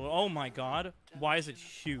need to give it a little. Oh my god! Why is it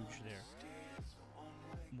huge there?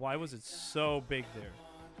 Why was it so big there?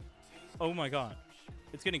 Oh my god!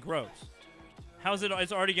 It's getting gross. How is it?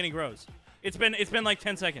 It's already getting gross. It's been like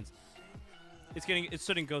 10 seconds. It's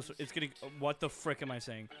getting ghost. It's getting. What the frick am I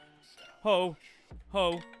saying? Ho,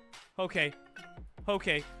 ho. Okay,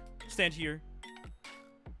 okay. Stand here.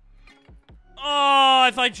 Oh,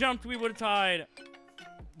 if I jumped, we would have tied.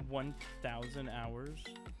 1,000 hours.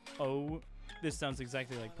 Oh, this sounds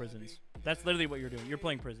exactly like prisons. That's literally what you're doing. You're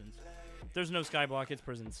playing prisons. There's no skyblock. It's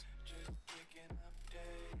prisons.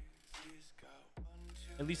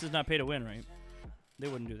 At least it's not pay to win, right? They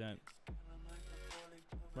wouldn't do that.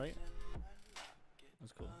 Right?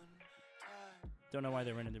 That's cool. Don't know why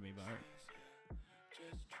they ran into me, but alright.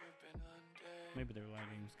 Maybe they're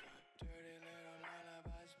lagging.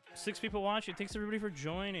 6 people watching. Thanks everybody for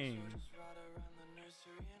joining.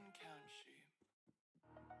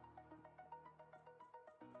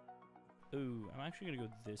 Ooh, I'm actually gonna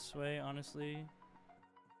go this way, honestly.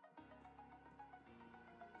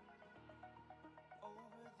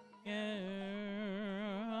 Yeah.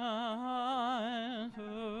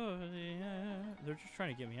 They're just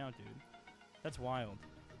trying to get me out, dude. That's wild.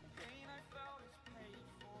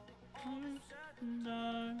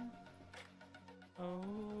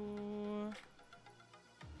 Oh.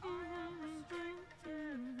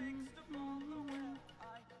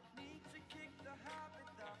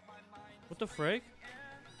 What the frick?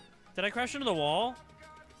 Did I crash into the wall?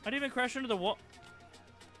 I didn't even crash into the wall.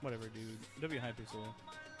 Whatever, dude. W Hypixel.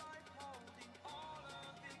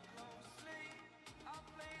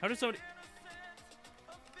 How does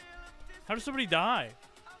somebody die?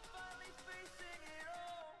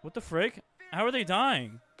 What the frick? How are they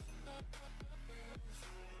dying?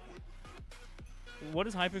 What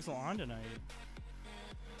is Hypixel on tonight?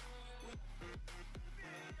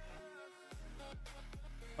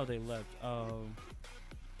 Oh, they left. Oh.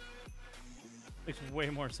 Makes way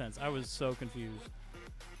more sense. I was so confused.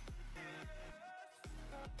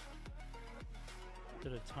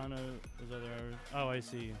 Did a ton of those other hours. Oh, I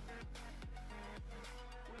see.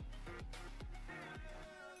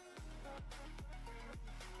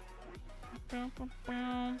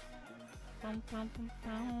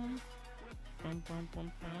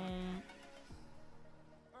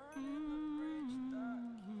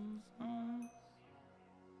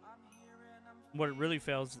 What it really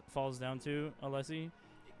falls down to, Alessi,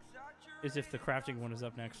 is if the crafting one is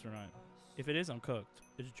up next or not. If it is, I'm cooked.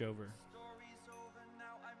 It's Jover.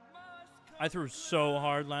 I threw so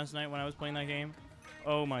hard last night when I was playing that game.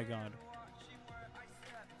 Oh my god.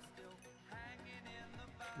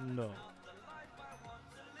 No.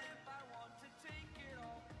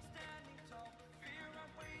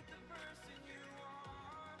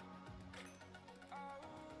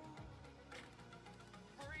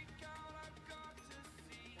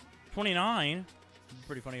 $29?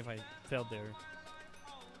 Pretty funny if I failed there.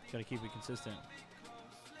 Gotta keep it consistent.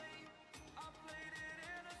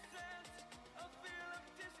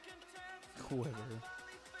 Quiver.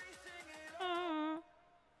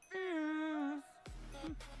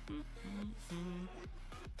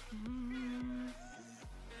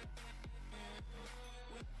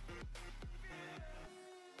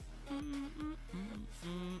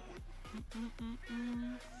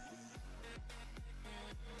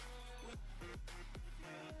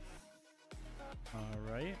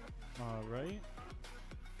 Alright, alright.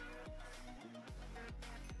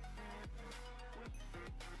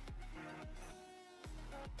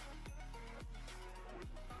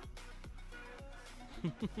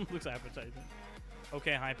 Looks appetizing.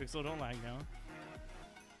 Okay, Hypixel, don't lag now.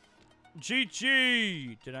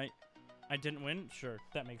 GG! I didn't win? Sure,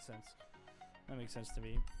 that makes sense. That makes sense to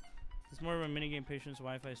me. It's more of a minigame patience,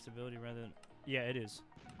 Wi-Fi stability rather than... Yeah, it is.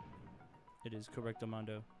 It is, correcto,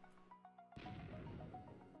 Mondo.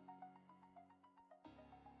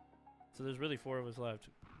 So there's really 4 of us left.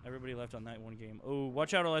 Everybody left on that one game. Oh,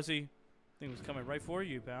 watch out, Alessi. Thing was coming right for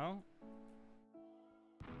you, pal.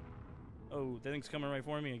 Oh, that thing's coming right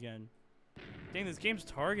for me again. Dang, this game's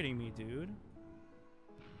targeting me, dude.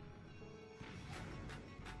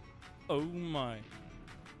 Oh my.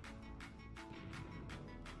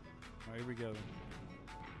 Alright, here we go.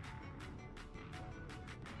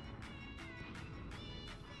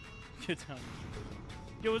 Get down.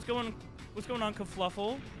 Yo, what's going on,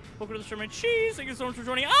 Kafluffle? Welcome to the stream, and cheese! Thank you so much for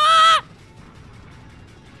joining. Ah!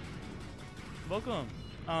 Welcome.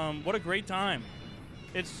 What a great time.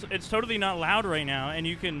 It's totally not loud right now, and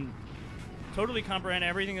you can totally comprehend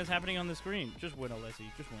everything that's happening on the screen. Just win, Alessi.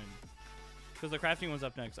 Just win. Because the crafting one's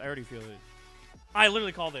up next. I already feel it. I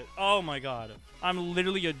literally called it. Oh my god. I'm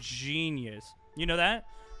literally a genius. You know that?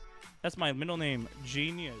 That's my middle name.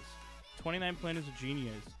 Genius. 29 Planets of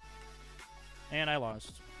Genius. And I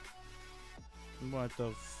lost. What the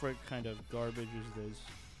frick kind of garbage is this?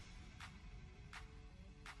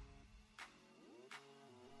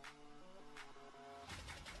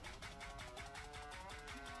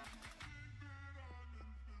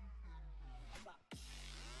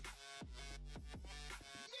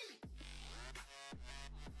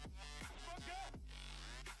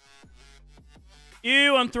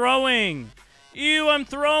 Ew, I'm throwing! Ew, I'm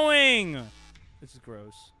throwing! This is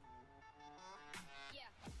gross.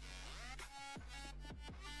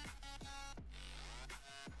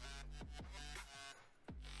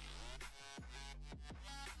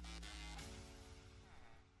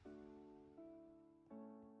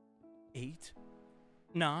 Eight?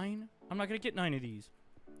 9? I'm not gonna get 9 of these.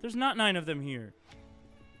 There's not 9 of them here.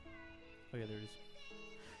 Oh yeah, there it is.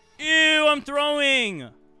 Ew, I'm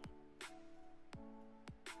throwing!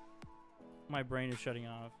 My brain is shutting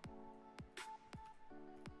off.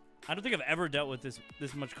 I don't think I've ever dealt with this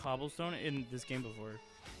much cobblestone in this game before.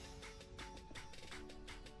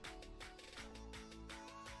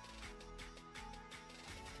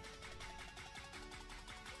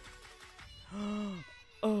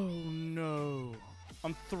 Oh no.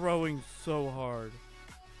 I'm throwing so hard.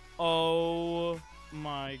 Oh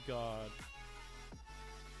my god.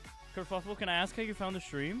 Kerfuffle, can I ask how you found the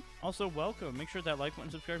stream? Also, welcome. Make sure that like button,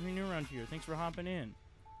 subscribe if you're new around here. Thanks for hopping in.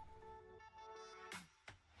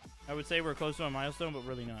 I would say we're close to a milestone, but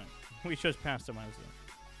really not. We just passed a milestone.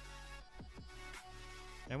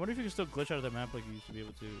 I wonder if you can still glitch out of the map like you used to be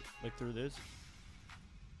able to, like through this.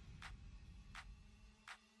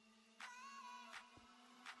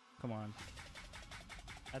 Come on.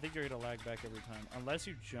 I think you're gonna lag back every time, unless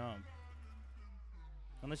you jump.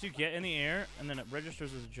 Unless you get in the air, and then it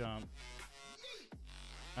registers as a jump.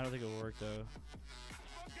 I don't think it'll work, though.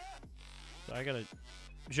 So I gotta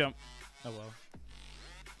jump. Oh well.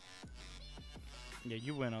 Yeah,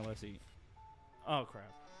 you win, Alessi. Oh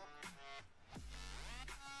crap.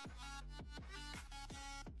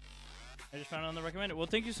 I just found it on the recommended. Well,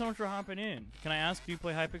 thank you so much for hopping in. Can I ask, do you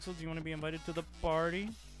play Hypixel? Do you want to be invited to the party?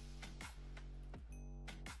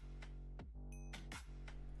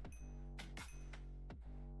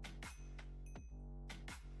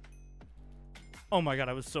 Oh my god,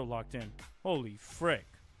 I was so locked in. Holy frick.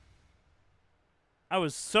 I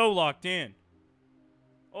was so locked in.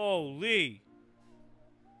 Holy.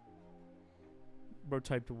 Bro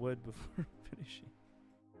typed wood before finishing.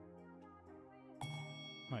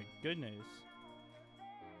 My goodness.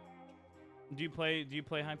 Do you play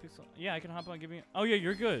Hypixel? Yeah, I can hop on give me. Oh yeah,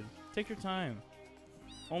 you're good. Take your time.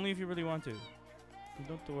 Only if you really want to.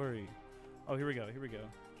 Don't worry. Oh, here we go. Here we go.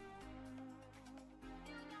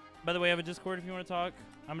 By the way, I have a Discord if you want to talk.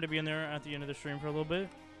 I'm going to be in there at the end of the stream for a little bit.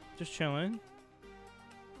 Just chilling.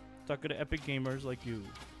 Talking to epic gamers like you.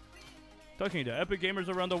 Talking to epic gamers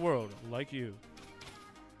around the world like you.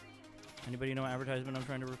 Anybody know advertisement I'm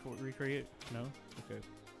trying to recreate? No? Okay.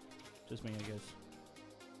 Just me, I guess.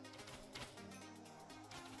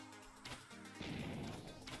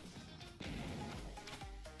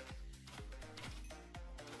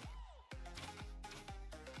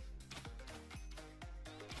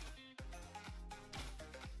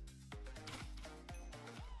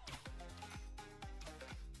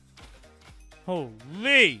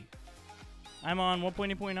 Holy! I'm on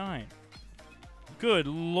 1.8.9. Good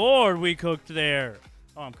lord, we cooked there.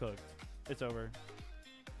 Oh, I'm cooked. It's over.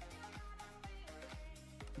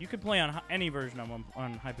 You could play on any version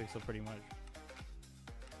on Hypixel pretty much.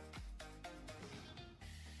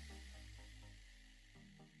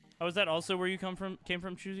 Oh, is that also where you came from,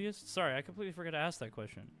 Choosiest? Sorry, I completely forgot to ask that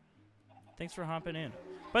question. Thanks for hopping in.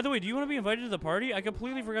 By the way, do you want to be invited to the party? I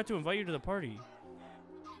completely forgot to invite you to the party.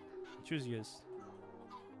 Choosiest.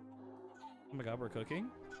 Oh my god, we're cooking.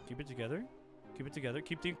 Keep it together. Keep it together.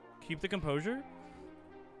 Keep the composure.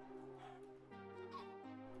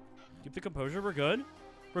 Keep the composure. We're good.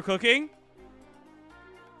 We're cooking.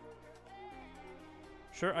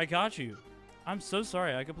 Sure, I got you. I'm so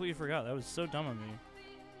sorry. I completely forgot. That was so dumb of me.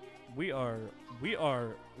 We are.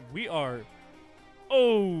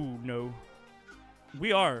 Oh no.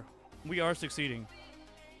 We are succeeding.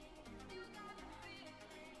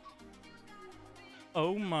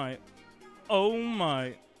 Oh my. Oh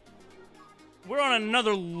my. We're on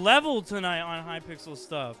another level tonight on Hypixel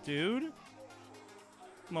stuff, dude.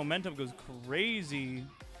 Momentum goes crazy.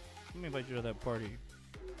 Let me invite you to that party.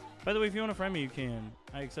 By the way, if you want to friend me, you can.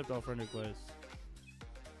 I accept all friend requests.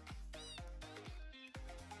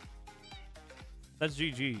 That's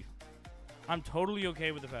GG. I'm totally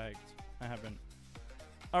okay with the fact that happened.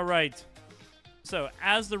 All right. So,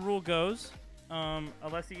 as the rule goes,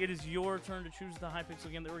 Alessi, it is your turn to choose the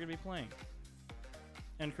Hypixel game that we're going to be playing.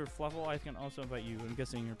 And Kerfluffle, I can also invite you. I'm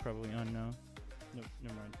guessing you're probably on now. Nope,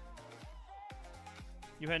 never mind.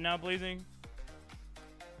 You head now, Blazing?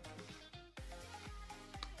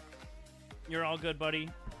 You're all good, buddy.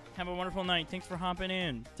 Have a wonderful night. Thanks for hopping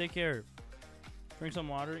in. Take care. Drink some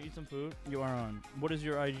water, eat some food. You are on. What is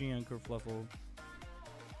your IGN, Kerfluffle?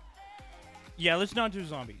 Yeah, let's not do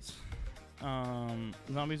zombies.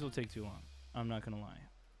 Zombies will take too long. I'm not gonna lie.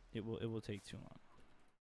 It will take too long.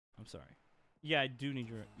 I'm sorry. Yeah, I do need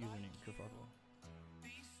your username, Kerfluffle.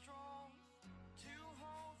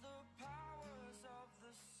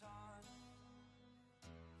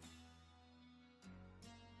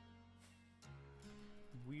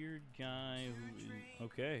 Weird guy who is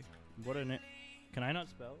okay. What a can I not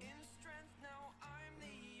spell?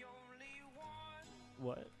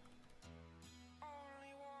 What?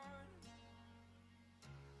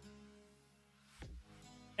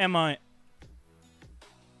 Am I?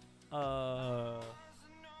 Is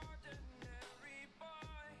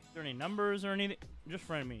there any numbers or anything? Just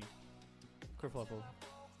friend me. Kerfluffle.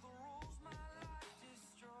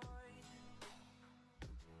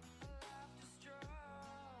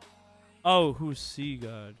 Oh, who's C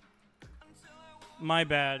God? My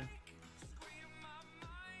bad.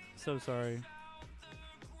 So sorry.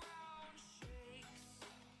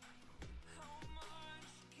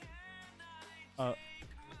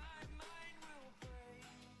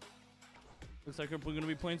 Looks like we're gonna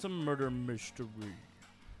be playing some murder mystery.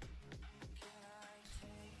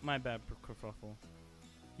 My bad, Kerfuffle.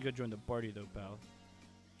 You gotta join the party though, pal.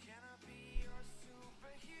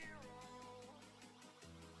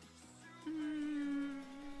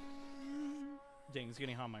 Dang, it's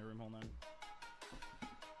getting hot in my room. Hold on.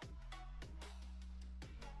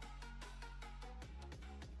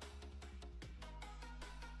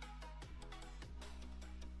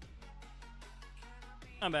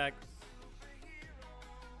 I'm back.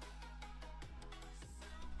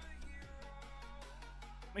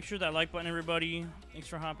 Make sure that like button, everybody. Thanks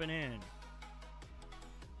for hopping in.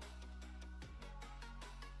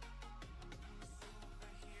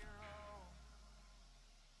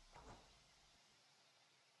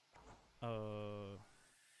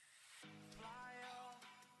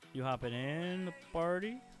 You hopping in the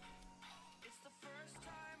party?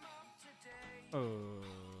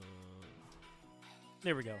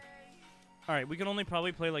 There we go. Alright, we can only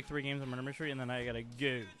probably play like 3 games of Murder Mystery and then I gotta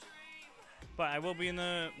go. But I will be in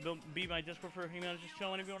the my Discord for hanging out, just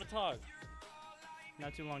chilling if you want to talk.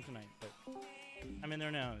 Not too long tonight, but I'm in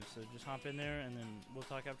there now, so just hop in there and then we'll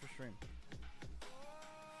talk after stream.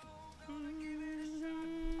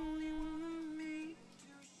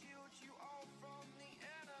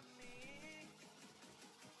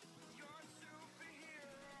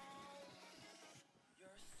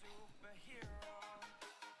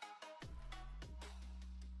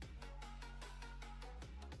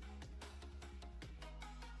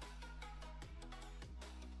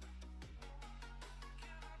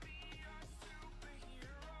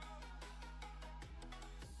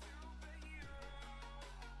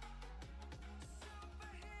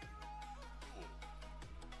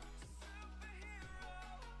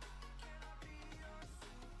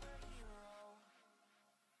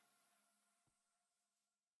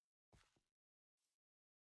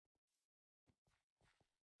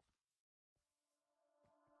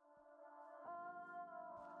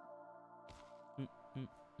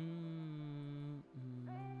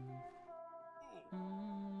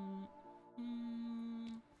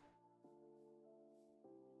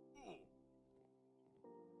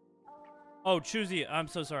 Oh, Choosy, I'm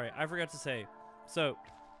so sorry. I forgot to say. So,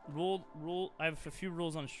 I have a few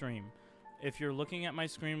rules on stream. If you're looking at my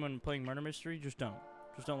screen when playing Murder Mystery, just don't.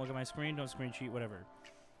 Just don't look at my screen, don't screen cheat, whatever.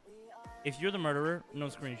 If you're the murderer, no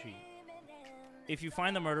screen cheat. If you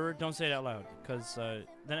find the murderer, don't say it out loud, because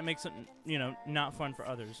then it makes it, you know, not fun for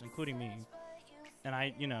others, including me. And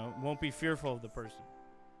I, you know, won't be fearful of the person.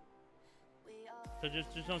 So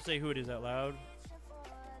just don't say who it is out loud.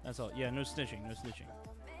 That's all. Yeah, no snitching, no snitching.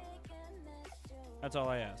 That's all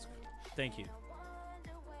I ask. Thank you.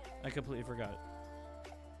 I completely forgot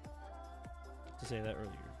to say that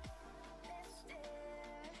earlier.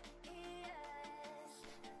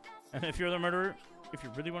 And if you're the murderer, if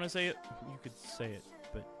you really want to say it, you could say it,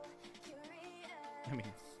 but I mean,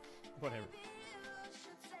 whatever.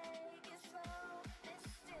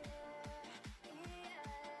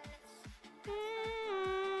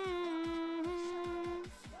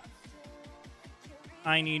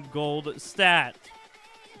 I need gold stat.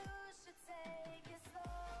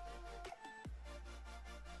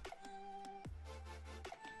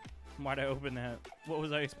 Why'd I open that? What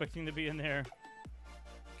was I expecting to be in there?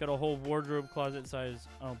 Got a whole wardrobe closet size.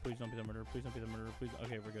 Oh, please don't be the murderer. Please don't be the murderer. Please.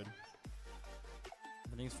 Okay, we're good.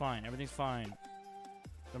 Everything's fine. Everything's fine.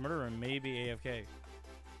 The murderer may be AFK.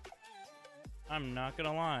 I'm not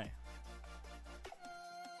gonna lie.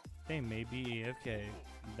 They may be AFK.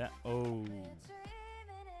 That. Oh.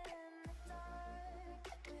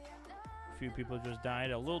 A few people just died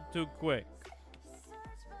a little too quick.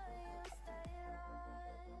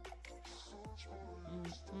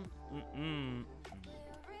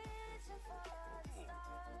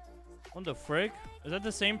 What the frick? Is that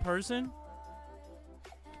the same person?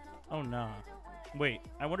 Oh, nah. Wait,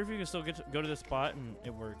 I wonder if you can still go to this spot and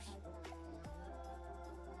it works.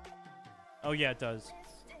 Oh, yeah, it does.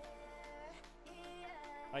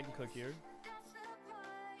 I can cook here.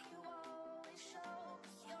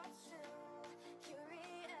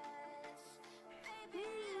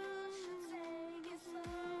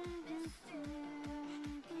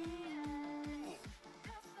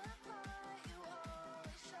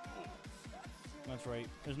 That's right.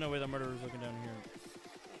 There's no way the murderer's looking down here.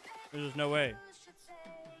 There's just no way.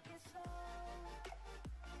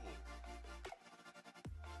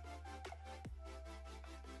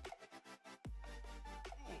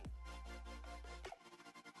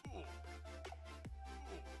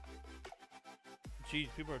 Jeez,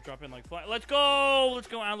 people are dropping like fly. Let's go! Let's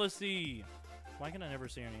go, Alessi! Why can I never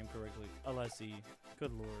say your name correctly? Alessi.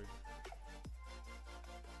 Good lord.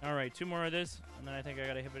 Alright, 2 more of this, and then I think I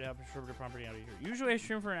gotta hit it out distributor property out of here. Usually I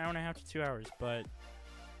stream for an hour and a half to 2 hours, but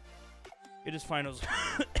it is finals.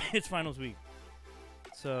 It's finals week.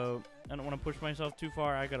 So I don't want to push myself too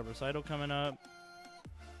far. I got a recital coming up.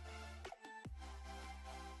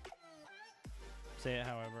 Say it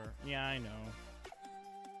however. Yeah, I know.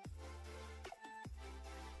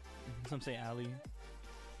 Some say Allie.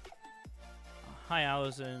 Hi,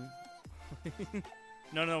 Allison.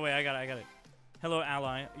 No, wait, I got it. Hello,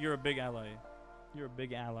 ally. You're a big ally. You're a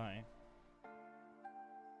big ally.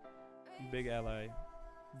 Big ally.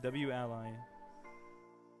 W ally.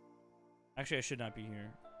 Actually, I should not be here.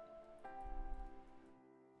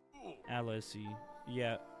 Alessi.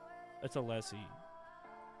 Yeah, it's a Lessie.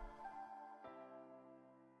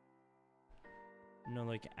 No,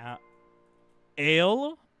 like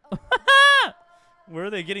ale? Where are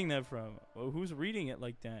they getting that from? Well, who's reading it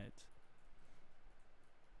like that?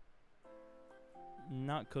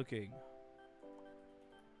 Not cooking.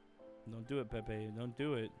 Don't do it, Pepe. Don't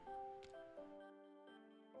do it.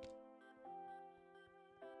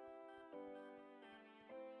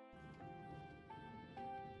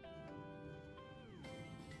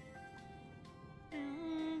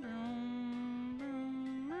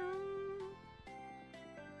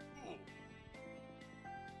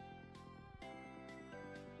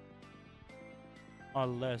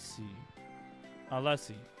 Alessi.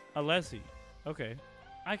 Alessi. Alessi. Okay.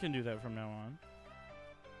 I can do that from now on.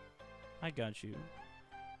 I got you.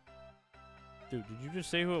 Dude, did you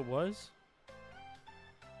just say who it was?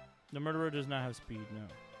 The murderer does not have speed, no.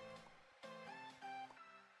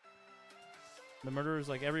 The murderer is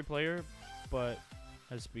like every player, but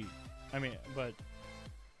has speed. I mean, but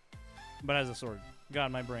has a sword.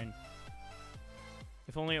 God, my brain.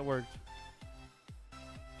 If only it worked.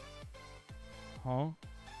 Huh?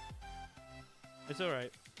 It's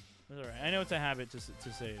alright. It's alright. I know it's a habit to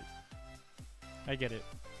say it. I get it.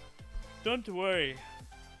 Don't worry.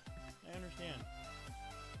 I understand.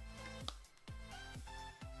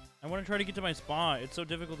 I want to try to get to my spot. It's so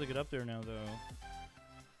difficult to get up there now, though.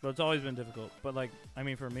 But it's always been difficult. But, like, I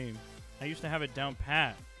mean, for me, I used to have it down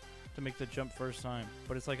pat to make the jump first time.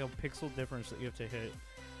 But it's like a pixel difference that you have to hit.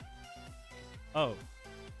 Oh.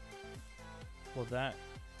 Well,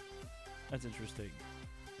 that's interesting.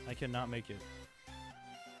 I cannot make it.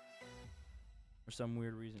 For some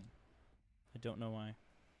weird reason. I don't know why.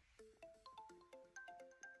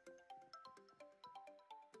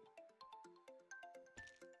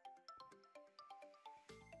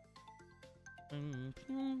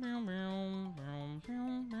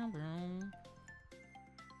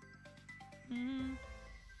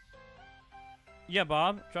 Yeah,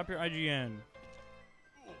 Bob, drop your IGN.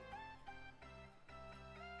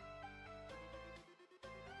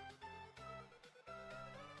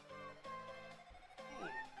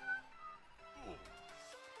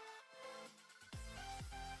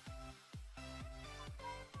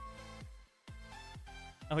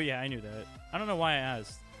 Oh yeah, I knew that. I don't know why I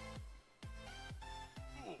asked.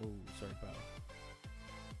 Oh, sorry, pal.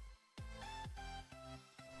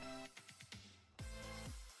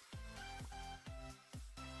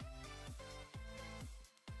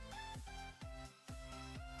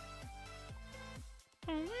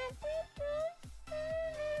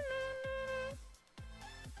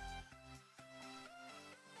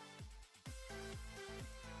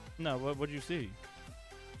 No, what'd you see?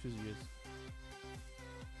 Who's he is?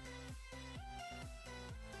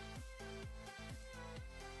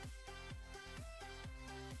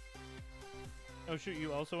 Oh shoot,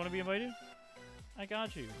 you also want to be invited? I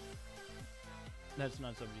got you. That's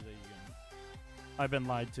not somebody that you can. I've been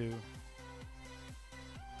lied to.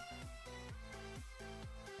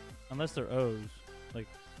 Unless they're O's. Like.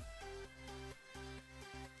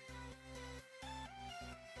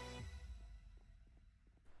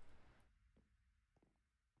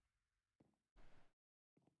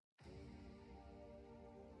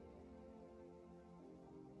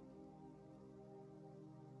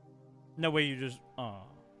 No way, you just. Aw.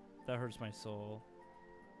 That hurts my soul.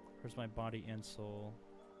 Hurts my body and soul.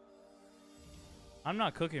 I'm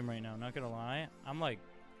not cooking right now, not gonna lie. I'm like.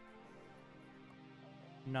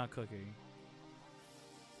 Not cooking.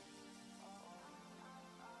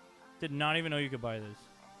 Did not even know you could buy this.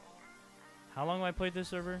 How long have I played this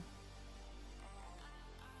server?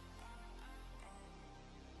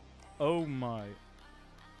 Oh my.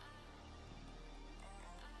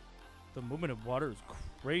 The movement of water is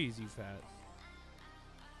crazy fast.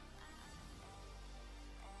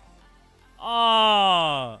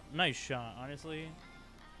 Ah, nice shot, honestly.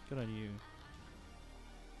 Good on you.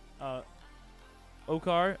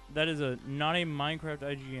 Okar, that is not a Minecraft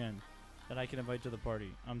IGN that I can invite to the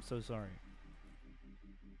party. I'm so sorry.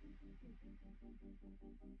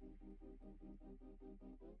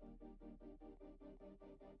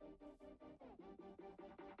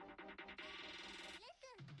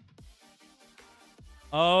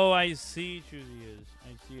 Oh, I see. Choosy is.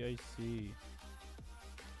 I see.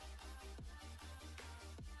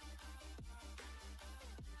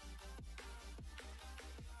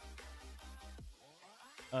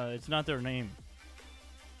 It's not their name.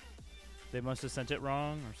 They must have sent it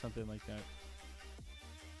wrong or something like that.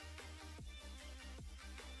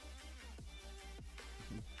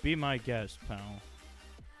 Be my guest, pal.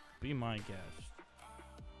 Be my guest.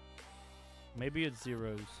 Maybe it's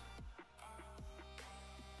zeros.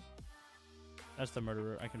 That's the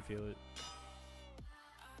murderer. I can feel it.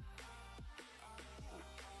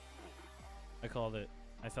 I called it.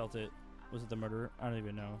 I felt it. Was it the murderer? I don't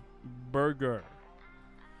even know. Burger.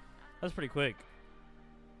 That's pretty quick.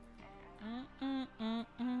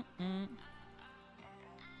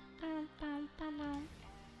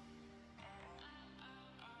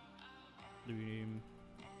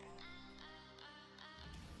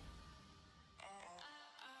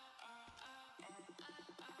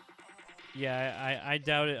 Yeah, I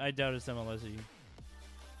doubt it. I doubt it's MLSE.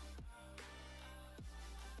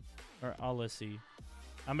 Or Alessi.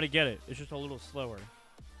 I'm gonna get it. It's just a little slower.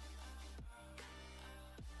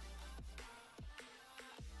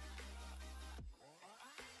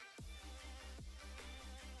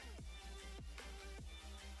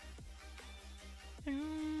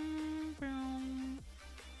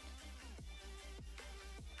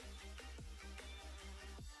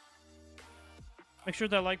 Make sure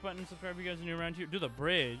that like button and subscribe if you guys are new around here. Do the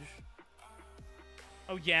bridge.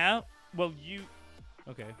 Oh, yeah? Well, you...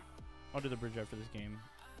 Okay. I'll do the bridge after this game.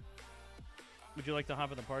 Would you like to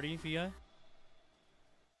hop in the party, Fia?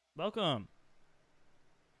 Welcome.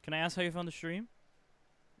 Can I ask how you found the stream?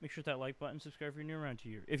 Make sure that like button, subscribe if you're new around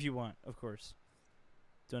here. If you want, of course.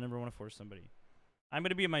 Don't ever want to force somebody. I'm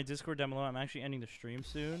going to be in my Discord down below. I'm actually ending the stream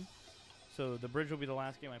soon. So the bridge will be the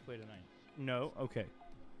last game I play tonight. No? Okay.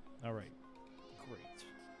 All right. Great.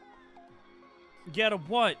 Get a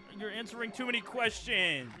what? You're answering too many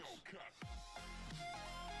questions.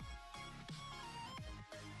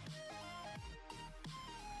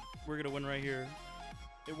 We're gonna win right here.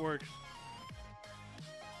 It works.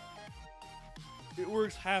 It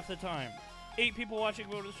works half the time. 8 people watching.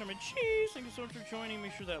 Go to the stream. Cheese. Thank you so much for joining.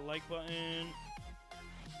 Make sure that like button.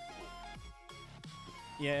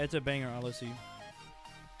 Yeah, it's a banger, Alessi.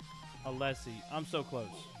 Alessi. I'm so close.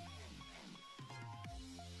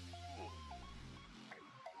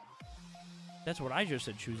 That's what I just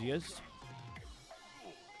said, choosiest.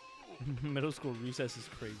 Middle school recess is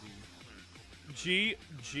crazy.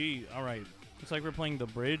 GG. Alright. Looks like we're playing the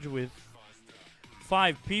bridge with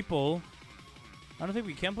 5 people. I don't think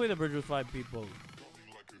we can play the bridge with 5 people.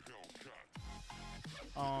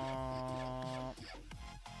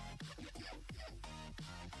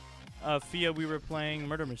 Fia, we were playing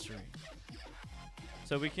Murder Mystery.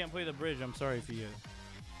 So we can't play the bridge. I'm sorry, Fia.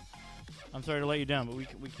 I'm sorry to let you down, but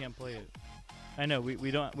we can't play it. I know,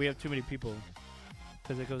 we have too many people.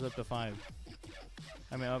 Because it goes up to 5.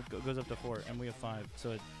 I mean, it goes up to 4, and we have 5.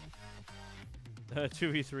 So it...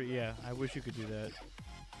 2v3, yeah. I wish you could do that.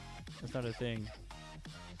 That's not a thing.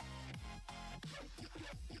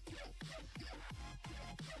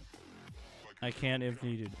 I can if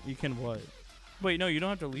needed. You can what? Wait, no, you don't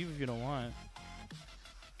have to leave if you don't want.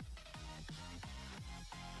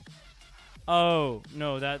 Oh,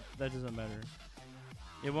 no, that doesn't matter.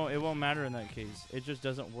 It won't matter in that case. It just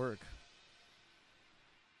doesn't work.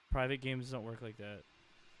 Private games don't work like that.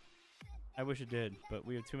 I wish it did, but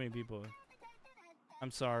we have too many people.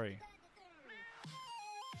 I'm sorry.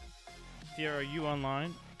 Fia, are you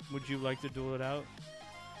online? Would you like to duel it out?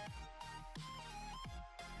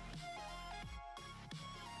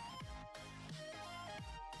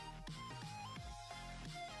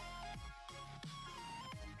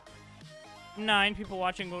 Nine people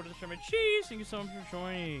watching. Go to the stream. Cheese! Thank you so much for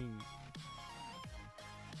joining.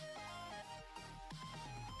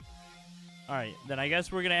 Alright, then I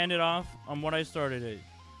guess we're gonna end it off on what I started it.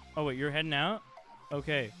 Oh wait, you're heading out?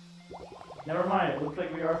 Okay. Never mind, it looks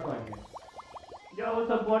like we are playing it. Yo,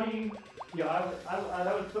 what's up, buddy? Yo,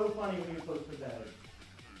 that was so funny when you posted that.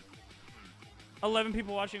 11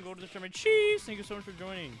 people watching. Go to the stream. Cheese! Thank you so much for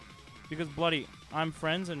joining. Because, Bloody, I'm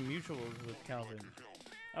friends and mutuals with Calvin.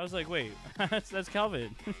 I was like, wait, that's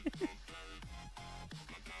Calvin.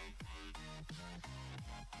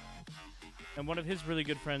 And one of his really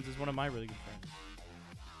good friends is one of my really good friends.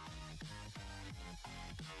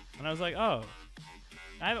 And I was like, oh.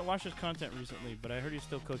 I haven't watched his content recently, but I heard he's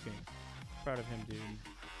still cooking. Proud of him, dude.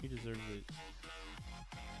 He deserves it.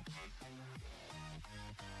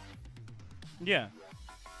 Yeah.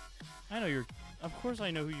 I know you're... Of course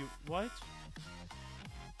I know who you... What?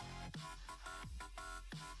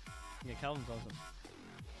 Yeah, Calvin's awesome.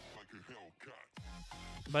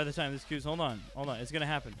 By the time this queues, hold on, it's gonna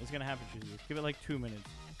happen. It's gonna happen, Choosy. Give it like 2 minutes.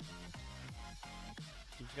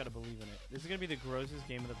 You just gotta believe in it. This is gonna be the grossest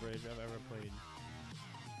game of the bridge I've ever played.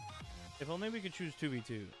 If only we could choose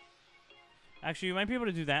 2v2. Actually, you might be able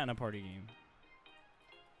to do that in a party game.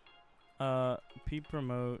 P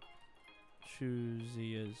promote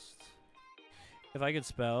choosiest. If I could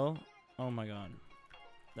spell, oh my god,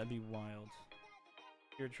 that'd be wild.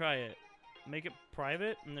 Here, try it. Make it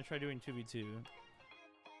private, and then try doing 2v2.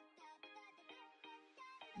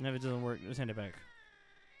 And if it doesn't work, just hand it back.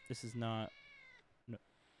 This is not. No.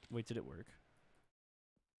 Wait, did it work?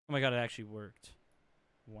 Oh my god, it actually worked.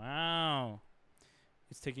 Wow.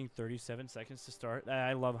 It's taking 37 seconds to start.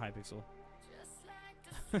 I love Hypixel.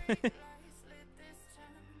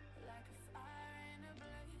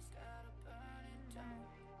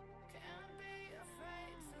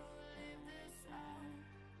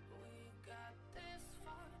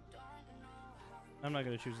 I'm not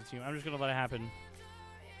going to choose a team. I'm just going to let it happen.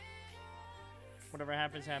 Whatever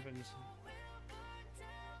happens, happens.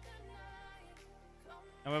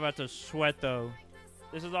 I'm about to sweat, though.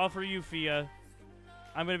 This is all for you, Fia.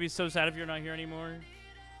 I'm going to be so sad if you're not here anymore.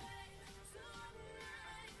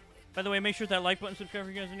 By the way, make sure that like button, subscribe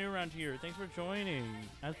if you guys are new around here. Thanks for joining,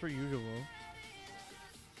 as per usual.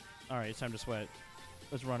 Alright, it's time to sweat.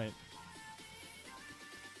 Let's run it.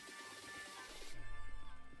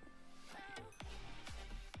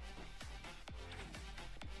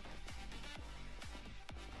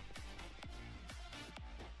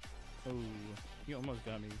 Oh, you almost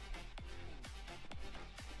got me.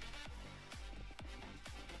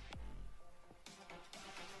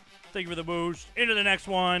 Thank you for the boost. Into the next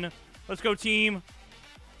one. Let's go, team.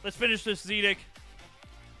 Let's finish this, Zedic.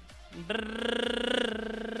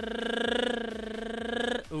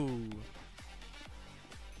 Ooh.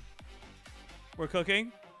 We're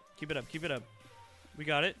cooking. Keep it up. Keep it up. We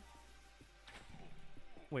got it.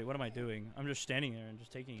 Wait, what am I doing? I'm just standing there and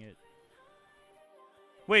just taking it.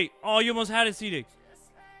 Wait. Oh, you almost had it, Zedic.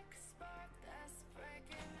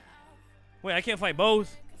 Wait, I can't fight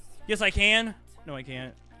both. Yes, I can. No, I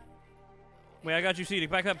can't. Wait, I got you, Zedic.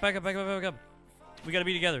 Back up, back up, back up, back up. We gotta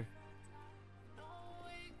be together.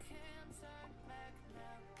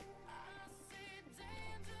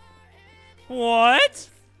 What?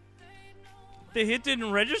 The hit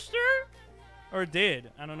didn't register? Or it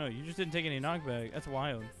did? I don't know. You just didn't take any knockback. That's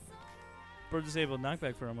wild. Bird disabled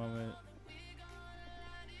knockback for a moment.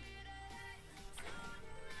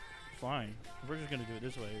 Fine. We're just gonna do it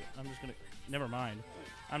this way. I'm just gonna... Never mind.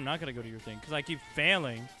 I'm not gonna go to your thing, because I keep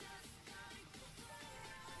failing.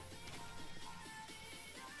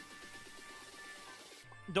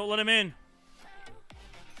 Don't let him in.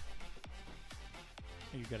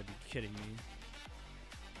 You gotta be kidding me.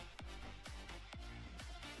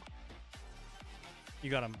 You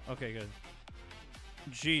got him. Okay, good.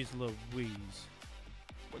 Jeez Louise.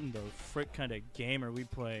 What in the frick kind of game are we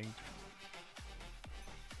playing?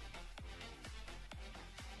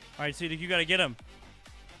 Alright, Zedic, you gotta get him.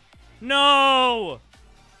 No!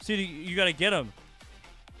 Zedic, you gotta get him.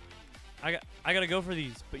 I gotta go for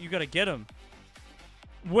these, but you gotta get him.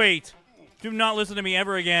 Wait. Do not listen to me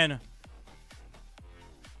ever again.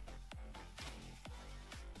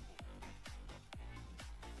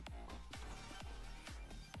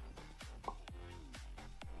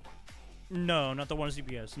 No, not the 1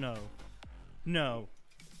 CPS. No. No.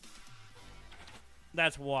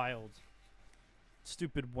 That's wild.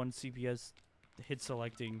 Stupid 1 CPS hit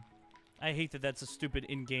selecting. I hate that that's a stupid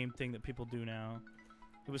in-game thing that people do now.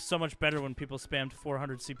 It was so much better when people spammed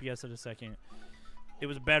 400 CPS at a second. It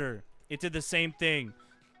was better. It did the same thing.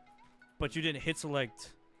 But you didn't hit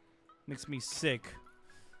select. Makes me sick.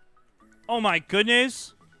 Oh my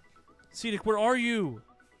goodness! Zedic, where are you?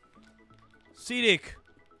 Zedic!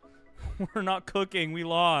 We're not cooking. We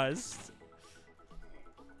lost.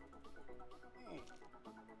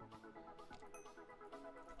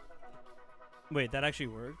 Wait, that actually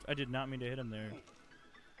worked? I did not mean to hit him there.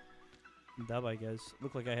 Dub, I guess.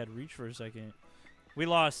 Looked like I had reach for a second. We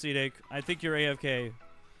lost, Zedic. I think you're AFK.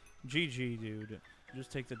 GG, dude.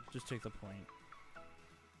 Just take the point.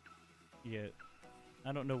 Yeah.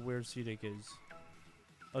 I don't know where Zedic is.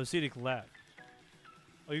 Oh, Zedic left.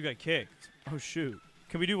 Oh, you got kicked. Oh, shoot.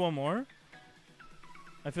 Can we do one more?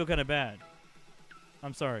 I feel kind of bad.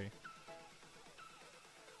 I'm sorry.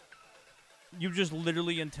 You just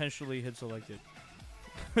literally intentionally hit selected.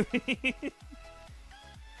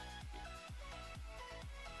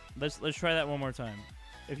 Let's try that one more time.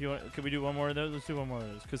 If you want, could we do one more of those? Let's do one more of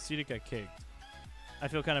those. Because Zedic got kicked. I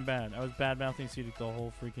feel kind of bad. I was bad-mouthing Zedic the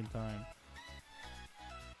whole freaking time.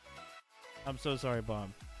 I'm so sorry, Bob.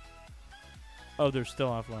 Oh, they're still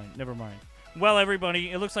offline. Never mind. Well,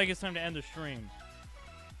 everybody, it looks like it's time to end the stream.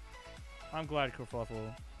 I'm glad,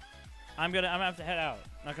 Kerfuffle. I'm gonna have to head out.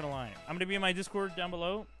 Not gonna lie. I'm gonna be in my Discord down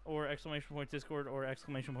below, or !Discord or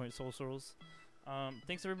 !Soul Souls.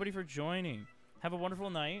 Thanks everybody for joining. Have a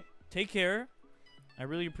wonderful night. Take care. I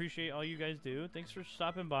really appreciate all you guys do. Thanks for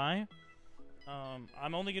stopping by.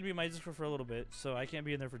 I'm only gonna be in my Discord for a little bit, so I can't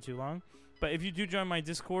be in there for too long. But if you do join my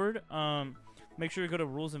Discord, make sure you go to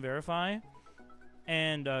Rules and Verify,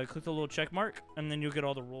 and click the little check mark, and then you'll get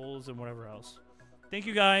all the rules and whatever else. Thank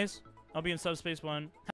you guys. I'll be in Subspace 1.